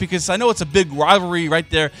 all right? Because I know it's a big rivalry right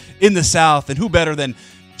there in the South, and who better than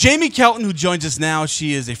Jamie Kelton, who joins us now.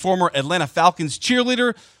 She is a former Atlanta Falcons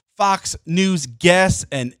cheerleader, Fox News guest,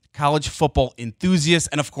 and college football enthusiast,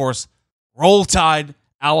 and of course, Roll Tide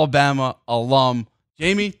Alabama alum.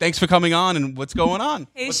 Jamie, thanks for coming on, and what's going on?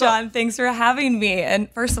 Hey, what's Sean, up? thanks for having me. And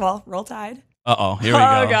first of all, Roll Tide. Uh-oh, here we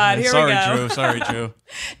go. Oh, God, here we go. Sorry, Drew.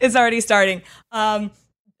 It's already starting.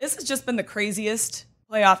 This has just been the craziest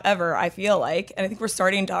playoff ever, I feel like. And I think we're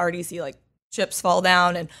starting to already see, like, chips fall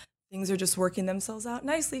down, and things are just working themselves out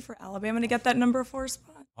nicely for Alabama to get that number 4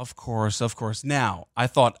 spot. Of course. Now, I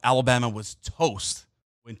thought Alabama was toast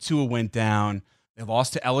when Tua went down. They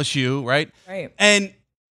lost to LSU, right? Right. And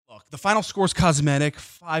look, the final score's cosmetic,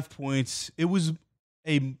 5 points. It was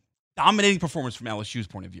a dominating performance from LSU's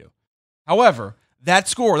point of view. However, that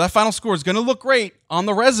final score is going to look great on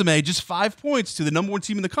the resume. Just 5 points to the number 1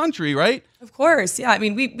 team in the country, right? Of course, yeah. I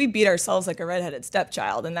mean, we beat ourselves like a redheaded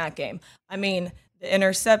stepchild in that game. I mean, the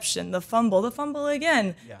interception, the fumble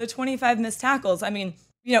again, the 25 missed tackles. I mean,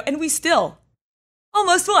 and we still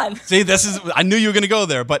almost won. See, I knew you were going to go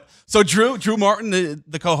there. But so Drew Martin,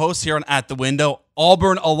 the co-host here on At the Window,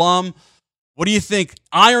 Auburn alum. What do you think?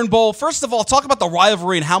 Iron Bowl. First of all, talk about the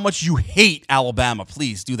rivalry and how much you hate Alabama.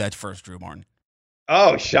 Please do that first, Drew Martin.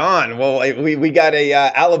 Oh, Sean. Well, we got a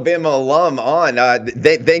Alabama alum on.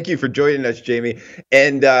 Thank you for joining us, Jamie.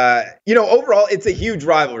 And, overall, it's a huge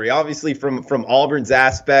rivalry, obviously, from Auburn's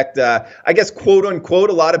aspect. I guess, quote unquote,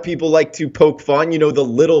 a lot of people like to poke fun, the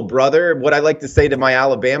little brother. What I like to say to my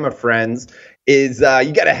Alabama friends is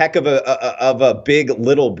you got a heck of a big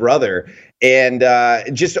little brother. And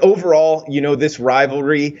just overall, this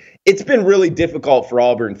rivalry, it's been really difficult for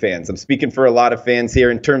Auburn fans. I'm speaking for a lot of fans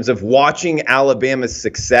here in terms of watching Alabama's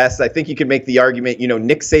success. I think you could make the argument,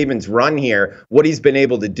 Nick Saban's run here, what he's been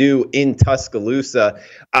able to do in Tuscaloosa,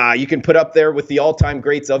 you can put up there with the all-time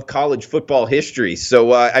greats of college football history.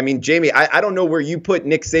 So, Jamie, I don't know where you put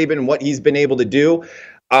Nick Saban and what he's been able to do.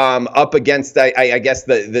 Up against, I guess,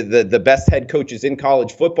 the best head coaches in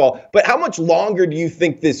college football. But how much longer do you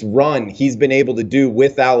think this run he's been able to do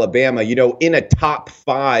with Alabama, in a top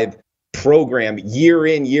 5 program year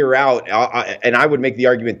in, year out? And I would make the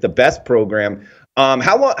argument the best program.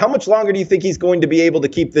 How much longer do you think he's going to be able to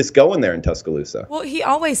keep this going there in Tuscaloosa? Well, he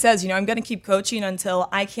always says, I'm going to keep coaching until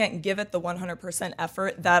I can't give it the 100%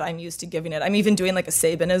 effort that I'm used to giving it. I'm even doing like a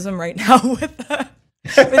Sabanism right now with that.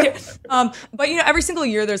 But every single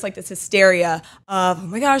year there's like this hysteria of, oh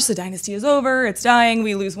my gosh, the dynasty is over, it's dying,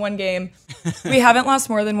 we lose one game. We haven't lost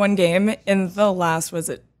more than one game in the last,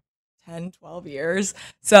 10, 12 years?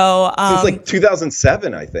 So since like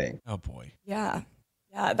 2007, I think. Oh boy. Yeah,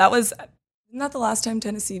 that was not the last time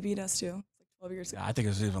Tennessee beat us too. 12 years ago. Yeah, I think it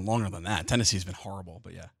was even longer than that. Tennessee's been horrible,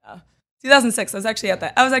 but yeah. 2006. I was actually at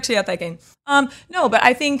that game. No, but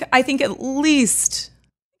I think at least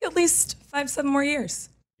 5-7 more years.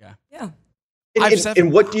 Yeah.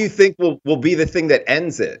 And what do you think will be the thing that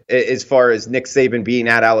ends it as far as Nick Saban being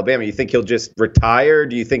at Alabama? You think he'll just retire?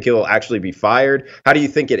 Do you think he'll actually be fired? How do you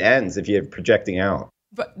think it ends if you're projecting out?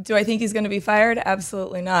 But do I think he's going to be fired?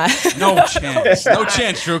 Absolutely not. No chance. No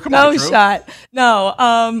chance, Drew. Come on, Drew. No shot. No.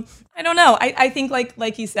 I don't know. I think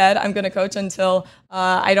like he said, I'm going to coach until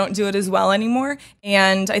I don't do it as well anymore.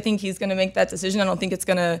 And I think he's going to make that decision. I don't think it's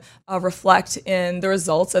going to reflect in the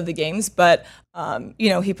results of the games. But,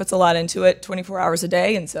 he puts a lot into it 24 hours a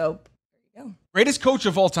day. And so there you go. Greatest coach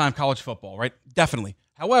of all time, college football, right? Definitely.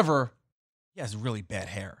 However, he has really bad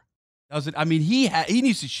hair. He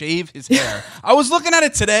needs to shave his hair. I was looking at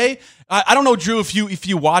it today. I don't know, Drew, if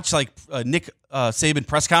you watch like Nick Saban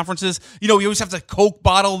press conferences, you always have the Coke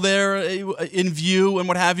bottle there in view and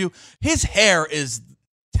what have you. His hair is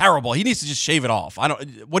terrible. He needs to just shave it off.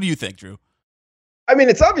 What do you think, Drew?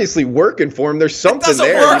 It's obviously working for him. There's something it doesn't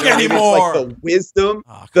there. Work anymore. It's like the wisdom,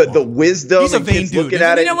 the wisdom. He's a vain dude. Looking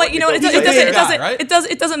at you know what?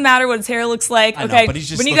 It doesn't matter what his hair looks like. I know, okay, but he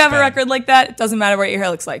just when you looks have a bad. record like that, it doesn't matter what your hair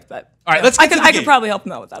looks like. But all right, let's. Get to the I game. could probably help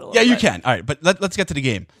him out with that a little bit. Yeah, you can. All right, but let's get to the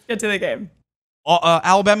game. Get to the game.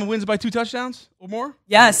 Alabama wins by 2 touchdowns or more?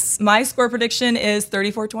 Yes, my score prediction is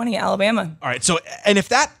 34-20 Alabama. All right, so and if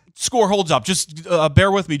that score holds up, just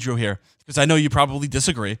bear with me, Drew, here, because I know you probably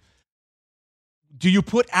disagree. Do you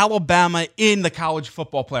put Alabama in the college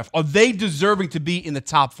football playoff? Are they deserving to be in the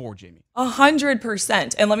top 4, Jamie?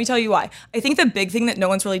 100%. And let me tell you why. I think the big thing that no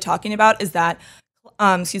one's really talking about is that,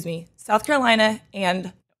 South Carolina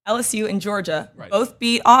and LSU and Georgia both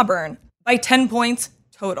beat Auburn by 10 points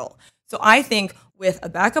total. So I think with a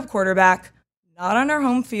backup quarterback, not on our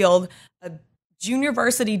home field, a junior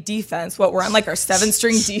varsity defense, we're on like our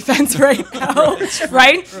 7-string defense right now,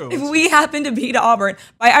 right? If we happen to beat Auburn,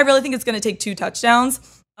 I really think it's going to take 2 touchdowns.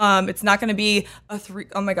 It's not going to be a 3.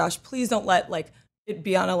 Oh my gosh, please don't let it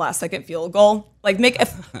be on a last-second field goal. Make a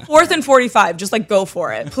 4th and 45. Just go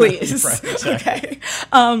for it, please. Right, exactly. Okay.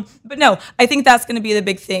 But no, I think that's going to be the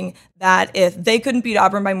big thing. That if they couldn't beat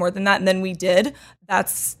Auburn by more than that, and then we did,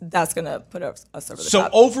 that's going to put us over the top. So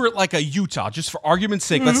over at like a Utah, just for argument's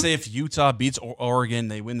sake, let's say if Utah beats Oregon,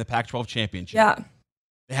 they win the Pac-12 championship. Yeah.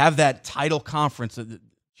 They have that title conference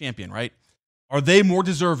champion, right? Are they more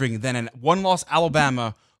deserving than a one-loss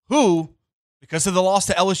Alabama who, because of the loss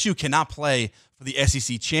to LSU, cannot play for the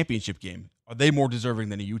SEC championship game? Are they more deserving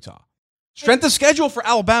than a Utah? Strength of schedule for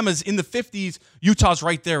Alabama is in the 50s. Utah's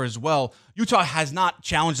right there as well. Utah has not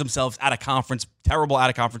challenged themselves at a conference, terrible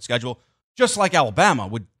out-of-conference schedule, just like Alabama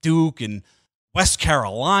with Duke and West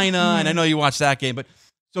Carolina. And I know you watched that game. But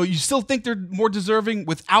So you still think they're more deserving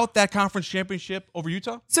without that conference championship over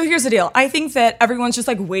Utah? So here's the deal. I think that everyone's just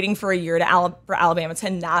like waiting for a year for Alabama to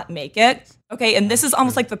not make it. Okay, and this is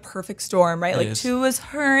almost like the perfect storm, right? Like Tua is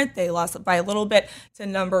hurt. They lost by a little bit to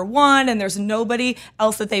number 1, and there's nobody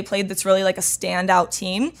else that they played that's really like a standout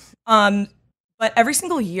team. But every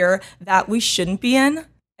single year that we shouldn't be in,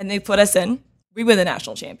 and they put us in, we win the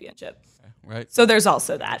national championship. Okay, right. So there's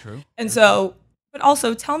also that. True. And so... But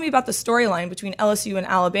also, tell me about the storyline between LSU and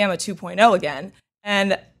Alabama 2.0 again,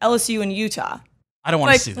 and LSU and Utah. I don't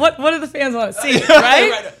want to see that. What do the fans want to see,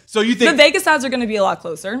 right? Right. So you think the Vegas odds are going to be a lot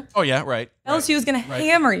closer. Oh yeah, right. LSU is going to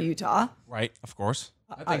hammer Utah. Right, of course.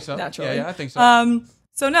 I think so. Naturally. Yeah, I think so.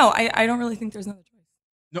 So no, I don't really think there's another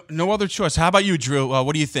choice. No other choice. How about you, Drew?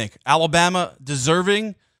 What do you think? Alabama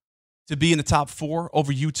deserving to be in the top 4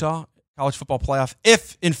 over Utah college football playoff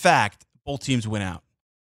if, in fact, both teams win out?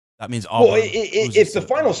 That means Auburn. Well, if the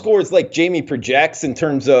final score is like Jamie projects in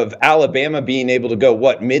terms of Alabama being able to go,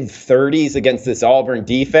 mid-30s against this Auburn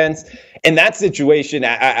defense, in that situation,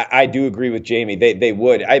 I do agree with Jamie. They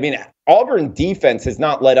would. I mean, Auburn defense has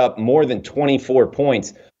not let up more than 24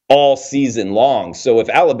 points all season long. So if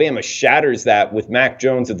Alabama shatters that with Mac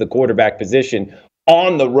Jones at the quarterback position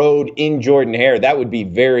on the road in Jordan-Hare, that would be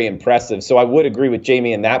very impressive. So I would agree with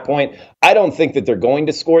Jamie in that point. I don't think that they're going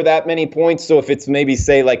to score that many points. So if it's maybe,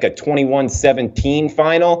 say, like a 21-17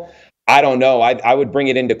 final, I don't know. I would bring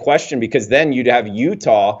it into question because then you'd have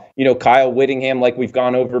Utah, Kyle Whittingham, like we've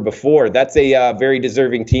gone over before. That's a very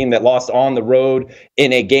deserving team that lost on the road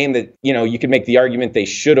in a game that, you could make the argument they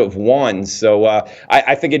should have won. So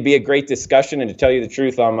I think it'd be a great discussion. And to tell you the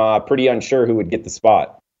truth, I'm pretty unsure who would get the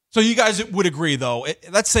spot. So you guys would agree, though.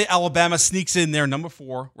 Let's say Alabama sneaks in there, number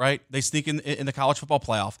 4, right? They sneak in the college football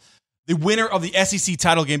playoff. The winner of the SEC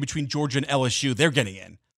title game between Georgia and LSU, they're getting in.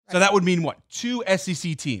 Right. So that would mean what? 2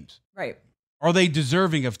 SEC teams. Right. Are they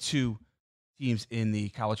deserving of 2 teams in the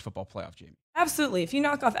college football playoff, Jamie? Absolutely. If you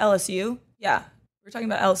knock off LSU, yeah. We're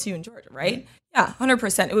talking about LSU and Georgia, right? Yeah,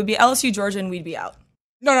 100%. It would be LSU, Georgia, and we'd be out.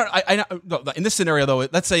 No. In this scenario, though,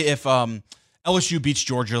 let's say if LSU beats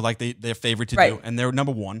Georgia like they're favored to do, and they're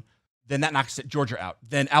number 1, then that knocks Georgia out.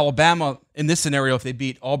 Then Alabama, in this scenario, if they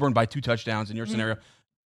beat Auburn by 2 touchdowns, in your scenario,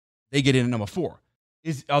 they get in at number 4.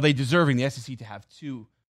 Are they deserving, the SEC, to have 2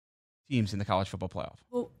 teams in the college football playoff?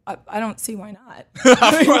 Well, I don't see why not.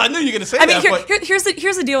 I knew you were going to say that. Here's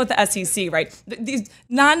the deal with the SEC, right? These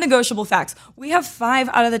non-negotiable facts. We have 5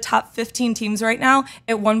 out of the top 15 teams right now.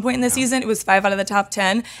 At one point in the season, it was 5 out of the top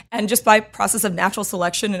 10. And just by process of natural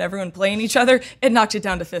selection and everyone playing each other, it knocked it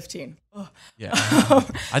down to 15. Ugh. Yeah.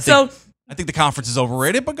 I think the conference is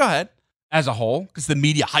overrated, but go ahead. As a whole, because the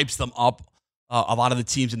media hypes them up, a lot of the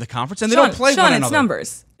teams in the conference, and they don't play one another. It's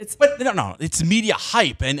numbers. It's media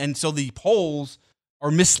hype, and so the polls are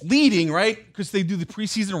misleading, right? Because they do the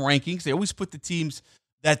preseason rankings. They always put the teams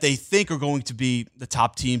that they think are going to be the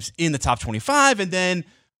top teams in the top 25, and then,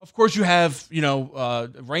 of course, you have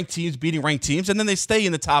ranked teams beating ranked teams, and then they stay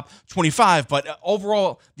in the top 25. But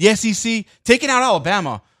overall, the SEC, taking out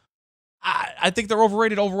Alabama, I think they're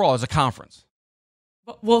overrated overall as a conference.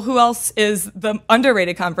 Well, who else is the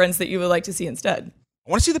underrated conference that you would like to see instead? I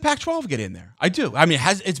want to see the Pac-12 get in there. I do. I mean,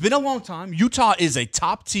 it's been a long time. Utah is a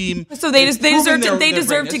top team. So they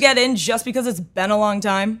deserve to get in just because it's been a long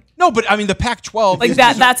time? No, but I mean the Pac-12.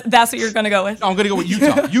 That's what you're going to go with? No, I'm going to go with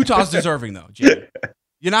Utah. Utah's deserving though. Jay.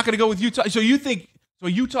 You're not going to go with Utah. So you think a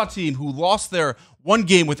Utah team who lost their one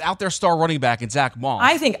game without their star running back in Zach Moss?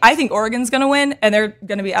 I think Oregon's going to win, and they're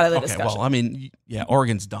going to be out of the discussion. Well, I mean, yeah,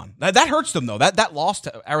 Oregon's done. That hurts them though. That loss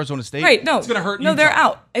to Arizona State, right? No, it's going to hurt. No, Utah. they're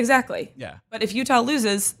out. Exactly. Yeah. But if Utah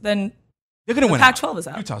loses, then they're going to win. Pac-12 is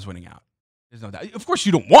out. Utah's winning out. There's no doubt. Of course,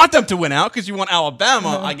 you don't want them to win out because you want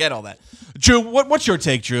Alabama. I get all that. Drew, what's your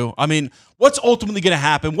take, Drew? I mean, what's ultimately going to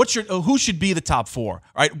happen? Who should be the top 4? All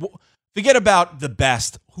right. Forget about the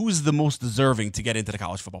best. Who's the most deserving to get into the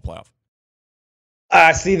college football playoff?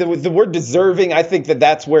 See, the word deserving, I think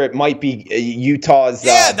that's where it might be Utah's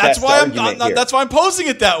that's best why argument here. That's why I'm posing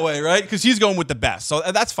it that way, right? Because he's going with the best. So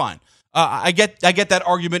that's fine. I get that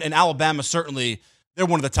argument, and Alabama, certainly, they're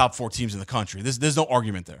one of the top 4 teams in the country. There's no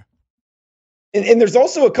argument there. And there's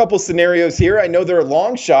also a couple scenarios here. I know there are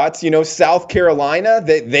long shots. South Carolina,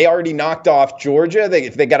 they already knocked off Georgia.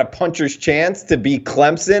 If they got a puncher's chance to beat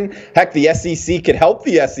Clemson, heck, the SEC could help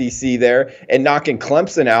the SEC there and knocking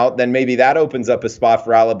Clemson out. Then maybe that opens up a spot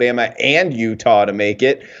for Alabama and Utah to make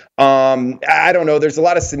it. I don't know. There's a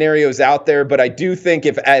lot of scenarios out there, but I do think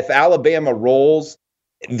if Alabama rolls,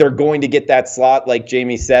 they're going to get that slot, like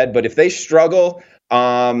Jamie said. But if they struggle,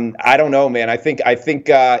 I don't know, man. I think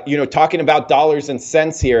talking about dollars and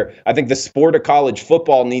cents here, I think the sport of college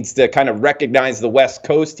football needs to kind of recognize the West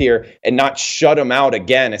Coast here and not shut them out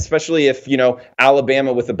again, especially if,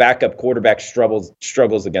 Alabama with a backup quarterback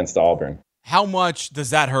struggles against Auburn. How much does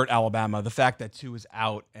that hurt Alabama, the fact that Tua is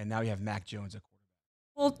out and now you have Mac Jones at quarterback?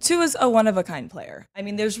 Well, Tua is a one-of-a-kind player. I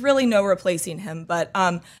mean, there's really no replacing him, but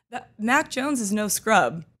Mac Jones is no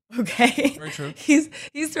scrub. Okay. Very true. He's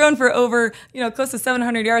thrown for over, close to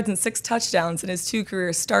 700 yards and 6 touchdowns in his 2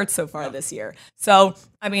 career starts so far this year. So,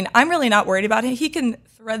 I mean, I'm really not worried about him. He can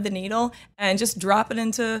thread the needle and just drop it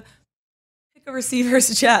into pick a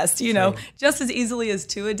receiver's chest, just as easily as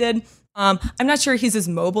Tua did. I'm not sure he's as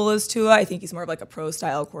mobile as Tua. I think he's more of like a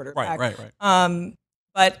pro-style quarterback. Right.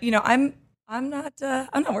 But, I'm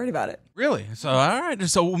not worried about it. Really? So, all right.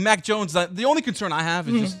 So, Mac Jones, the only concern I have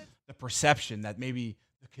is just the perception that maybe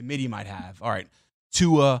committee might have. All right,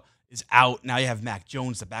 Tua is out. Now you have Mac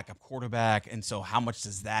Jones, the backup quarterback. And so how much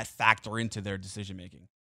does that factor into their decision-making?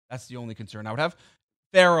 That's the only concern I would have.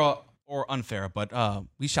 Fair or unfair, but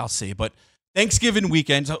we shall see. But Thanksgiving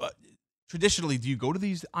weekend, so, traditionally, do you go to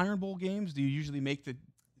these Iron Bowl games? Do you usually make the...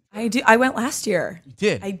 I do. I went last year. You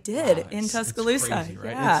did? I did, in Tuscaloosa. It's crazy,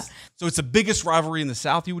 right? Yeah. So it's the biggest rivalry in the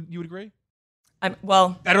South, you would agree?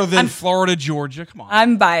 Better than Florida, Georgia. Come on.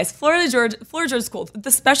 I'm biased. Florida, Georgia's cool. The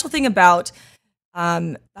special thing about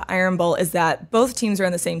the Iron Bowl is that both teams are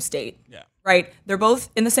in the same state. Yeah. Right? They're both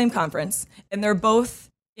in the same conference, and they're both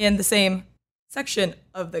in the same section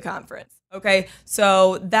of the conference. Okay?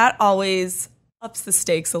 So that always ups the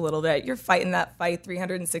stakes a little bit. You're fighting that fight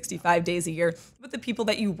 365 days a year with the people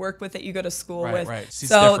that you work with, that you go to school with. Right.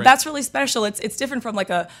 So that's really special. It's different from like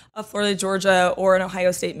a Florida, Georgia, or an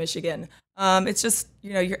Ohio State, Michigan. It's just,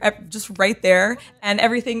 you're just right there, and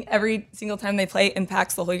everything, every single time they play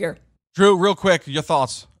impacts the whole year. Drew, real quick, your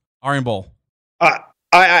thoughts, Iron Bowl.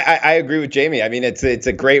 I agree with Jamie. I mean, it's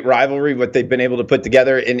a great rivalry, what they've been able to put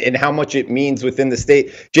together and how much it means within the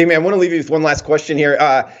state. Jamie, I want to leave you with one last question here.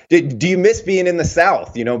 Do you miss being in the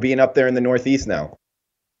South, being up there in the Northeast now?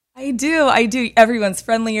 I do. Everyone's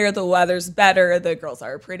friendlier. The weather's better. The girls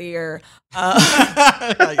are prettier.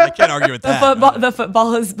 I can't argue with that. The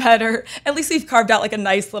football is better. At least we've carved out like a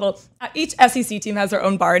nice little. Each SEC team has their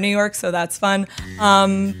own bar in New York, so that's fun.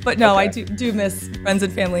 But no, I do miss friends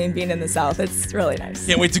and family and being in the South. It's really nice.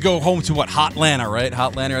 Can't wait to go home to Hotlanta, right?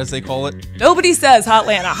 Hotlanta, as they call it. Nobody says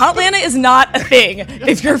Hotlanta. Hotlanta is not a thing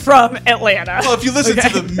if you're from Atlanta. Well, if you listen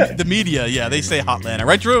to the media, yeah, they say Hotlanta,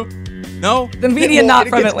 right, Drew? No? The media not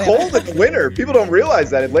from Atlanta. It gets cold in the winter. People don't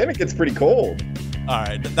realize that. Atlanta gets pretty cold. All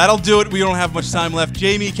right. That'll do it. We don't have much time left.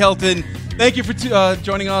 Jamie Kelton, thank you for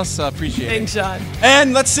joining us. Appreciate it. Thanks, Sean.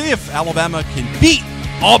 And let's see if Alabama can beat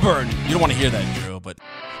Auburn. You don't want to hear that, Drew, but...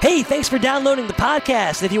 Hey, thanks for downloading the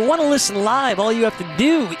podcast. If you want to listen live, all you have to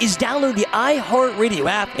do is download the iHeartRadio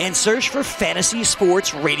app and search for Fantasy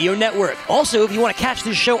Sports Radio Network. Also, if you want to catch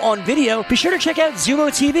this show on video, be sure to check out Zumo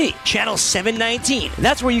TV, channel 719.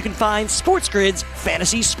 That's where you can find Sports Grid's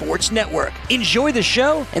Fantasy Sports Network. Enjoy the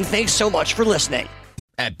show, and thanks so much for listening.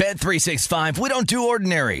 At Bet365, we don't do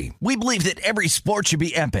ordinary. We believe that every sport should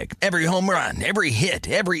be epic. Every home run, every hit,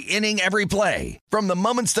 every inning, every play. From the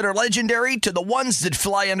moments that are legendary to the ones that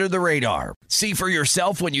fly under the radar. See for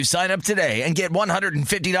yourself when you sign up today and get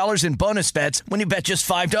 $150 in bonus bets when you bet just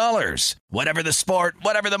 $5. Whatever the sport,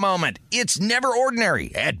 whatever the moment, it's never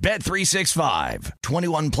ordinary at Bet365.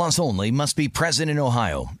 21 plus only. Must be present in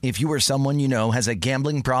Ohio. If you or someone you know has a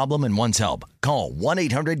gambling problem and wants help, call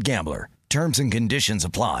 1-800-GAMBLER. Terms and conditions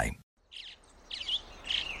apply.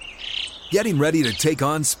 Getting ready to take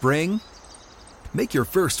on spring? Make your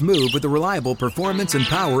first move with the reliable performance and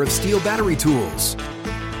power of Steel battery tools.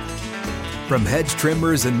 From hedge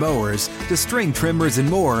trimmers and mowers to string trimmers and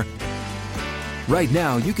more, right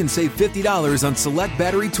now you can save $50 on select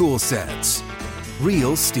battery tool sets.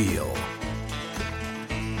 Real Steel.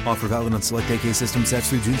 Offer valid on select AK system sets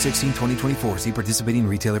through June 16, 2024. See participating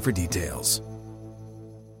retailer for details.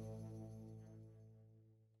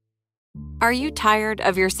 Are you tired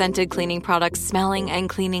of your scented cleaning products smelling and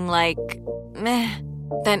cleaning like meh?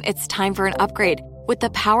 Then it's time for an upgrade with the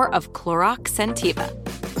power of Clorox Scentiva.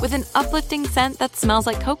 With an uplifting scent that smells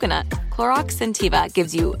like coconut, Clorox Scentiva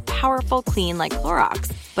gives you powerful clean like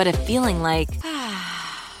Clorox, but a feeling like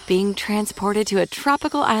being transported to a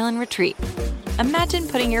tropical island retreat. Imagine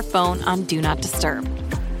putting your phone on Do Not Disturb,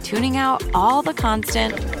 tuning out all the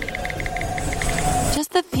constant...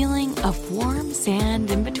 Just the feeling of warm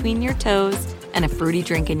sand in between your toes and a fruity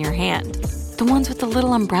drink in your hand. The ones with the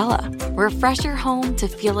little umbrella. Refresh your home to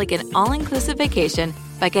feel like an all-inclusive vacation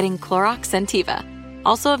by getting Clorox Scentiva.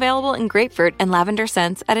 Also available in grapefruit and lavender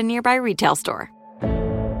scents at a nearby retail store.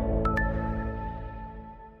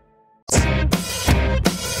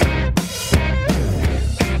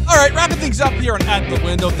 up here on At the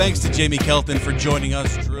Window. Thanks to Jamie Kelton for joining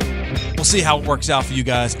us, Drew. We'll see how it works out for you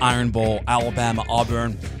guys. Iron Bowl, Alabama,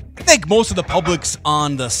 Auburn. I think most of the public's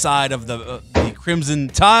on the side of the Crimson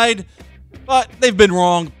Tide, but they've been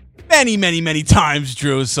wrong many, many, many times,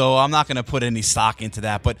 Drew, so I'm not going to put any stock into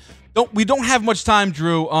that. But we don't have much time,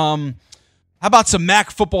 Drew. How about some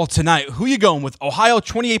MAC football tonight? Who you going with? Ohio,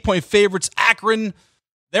 28-point favorites. Akron,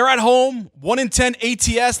 they're at home. 1-10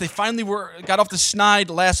 ATS. They finally got off the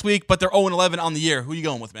schneid last week, but they're 0-11 on the year. Who you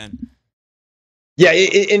going with, man? Yeah,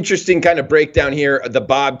 interesting kind of breakdown here. The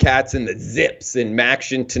Bobcats and the Zips in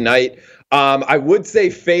Maction tonight. I would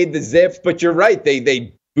say fade the Zips, but you're right.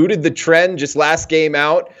 They booted the trend just last game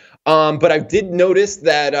out. But I did notice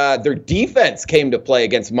that their defense came to play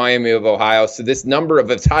against Miami of Ohio. So this number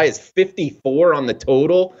of as high as 54 on the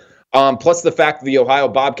total, plus the fact that the Ohio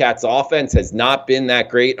Bobcats offense has not been that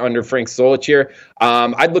great under Frank Solich here.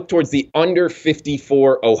 I'd look towards the under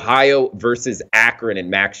 54 Ohio versus Akron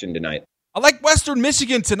in Maction tonight. I like Western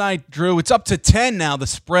Michigan tonight, Drew. It's up to 10 now, the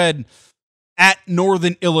spread at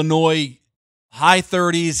Northern Illinois. High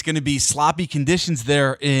 30s, going to be sloppy conditions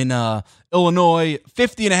there in Illinois.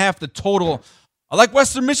 50.5 the total. I like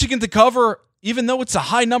Western Michigan to cover, even though it's a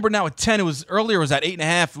high number now at 10. It was at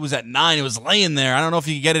 8.5. It was at 9. It was laying there. I don't know if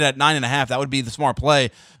you could get it at 9.5. That would be the smart play.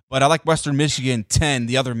 But I like Western Michigan 10,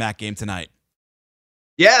 the other MAC game tonight.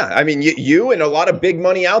 Yeah, I mean, you and a lot of big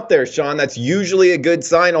money out there, Sean. That's usually a good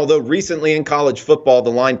sign, although recently in college football,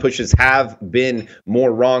 the line pushes have been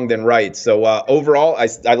more wrong than right. So overall,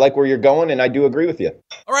 I like where you're going, and I do agree with you.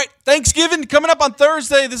 All right, Thanksgiving coming up on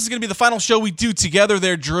Thursday. This is going to be the final show we do together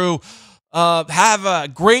there, Drew. Have a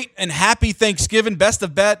great and happy Thanksgiving. Best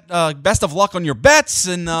of luck on your bets,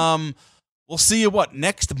 and we'll see you,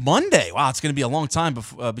 next Monday? Wow, it's going to be a long time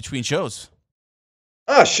between shows.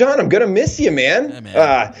 Oh, Sean, I'm going to miss you, man. Yeah,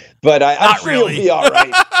 man. But I'm sure really. You'll be all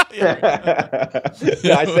right. I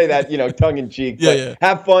say that, tongue in cheek. Yeah.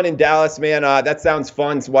 Have fun in Dallas, man. That sounds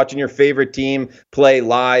fun. So watching your favorite team play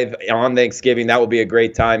live on Thanksgiving, that will be a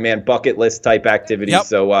great time, man. Bucket list type activity. Yep.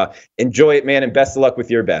 So enjoy it, man, and best of luck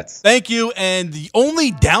with your bets. Thank you. And the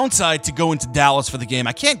only downside to going to Dallas for the game,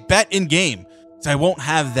 I can't bet in game because I won't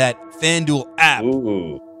have that FanDuel app.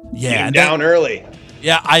 Ooh. Yeah. Down early.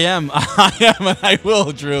 Yeah, I am, and I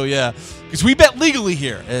will, Drew, yeah. Because we bet legally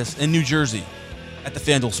here in New Jersey at the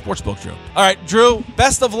FanDuel Sportsbook, Drew. All right, Drew,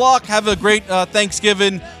 best of luck. Have a great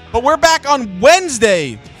Thanksgiving. But we're back on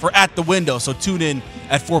Wednesday for At the Window, so tune in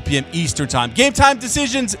at 4 p.m. Eastern Time. Game time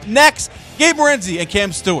decisions next. Gabe Morenzi and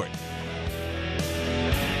Cam Stewart.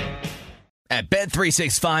 At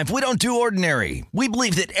Bet365, we don't do ordinary. We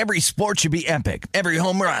believe that every sport should be epic. Every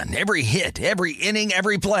home run, every hit, every inning,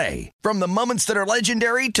 every play. From the moments that are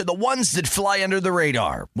legendary to the ones that fly under the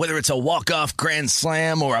radar. Whether it's a walk-off grand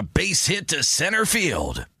slam or a base hit to center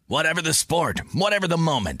field. Whatever the sport, whatever the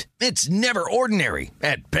moment. It's never ordinary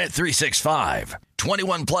at Bet365.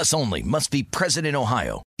 21 plus only. Must be present in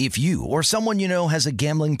Ohio. If you or someone you know has a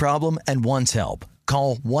gambling problem and wants help,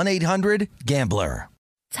 call 1-800-GAMBLER.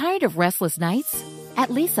 Tired of restless nights? At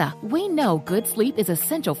Leesa, we know good sleep is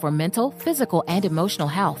essential for mental, physical, and emotional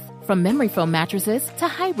health. From memory foam mattresses to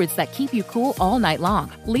hybrids that keep you cool all night long,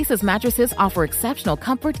 Leesa's mattresses offer exceptional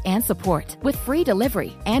comfort and support with free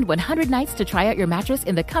delivery and 100 nights to try out your mattress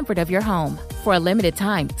in the comfort of your home. For a limited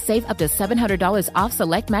time, save up to $700 off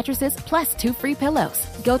select mattresses plus 2 free pillows.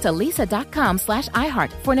 Go to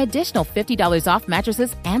leesa.com/iHeart for an additional $50 off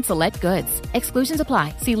mattresses and select goods. Exclusions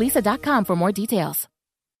apply. See leesa.com for more details.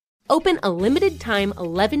 Open a limited-time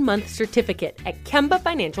 11-month certificate at Kemba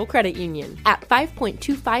Financial Credit Union. At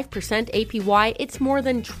 5.25% APY, it's more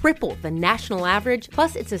than triple the national average,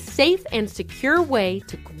 plus it's a safe and secure way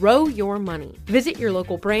to grow your money. Visit your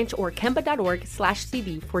local branch or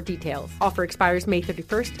kemba.org/cd for details. Offer expires May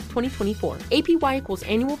 31st, 2024. APY equals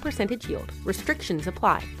annual percentage yield. Restrictions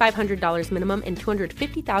apply. $500 minimum and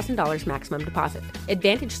 $250,000 maximum deposit.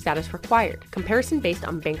 Advantage status required. Comparison based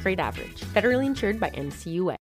on bank rate average. Federally insured by NCUA.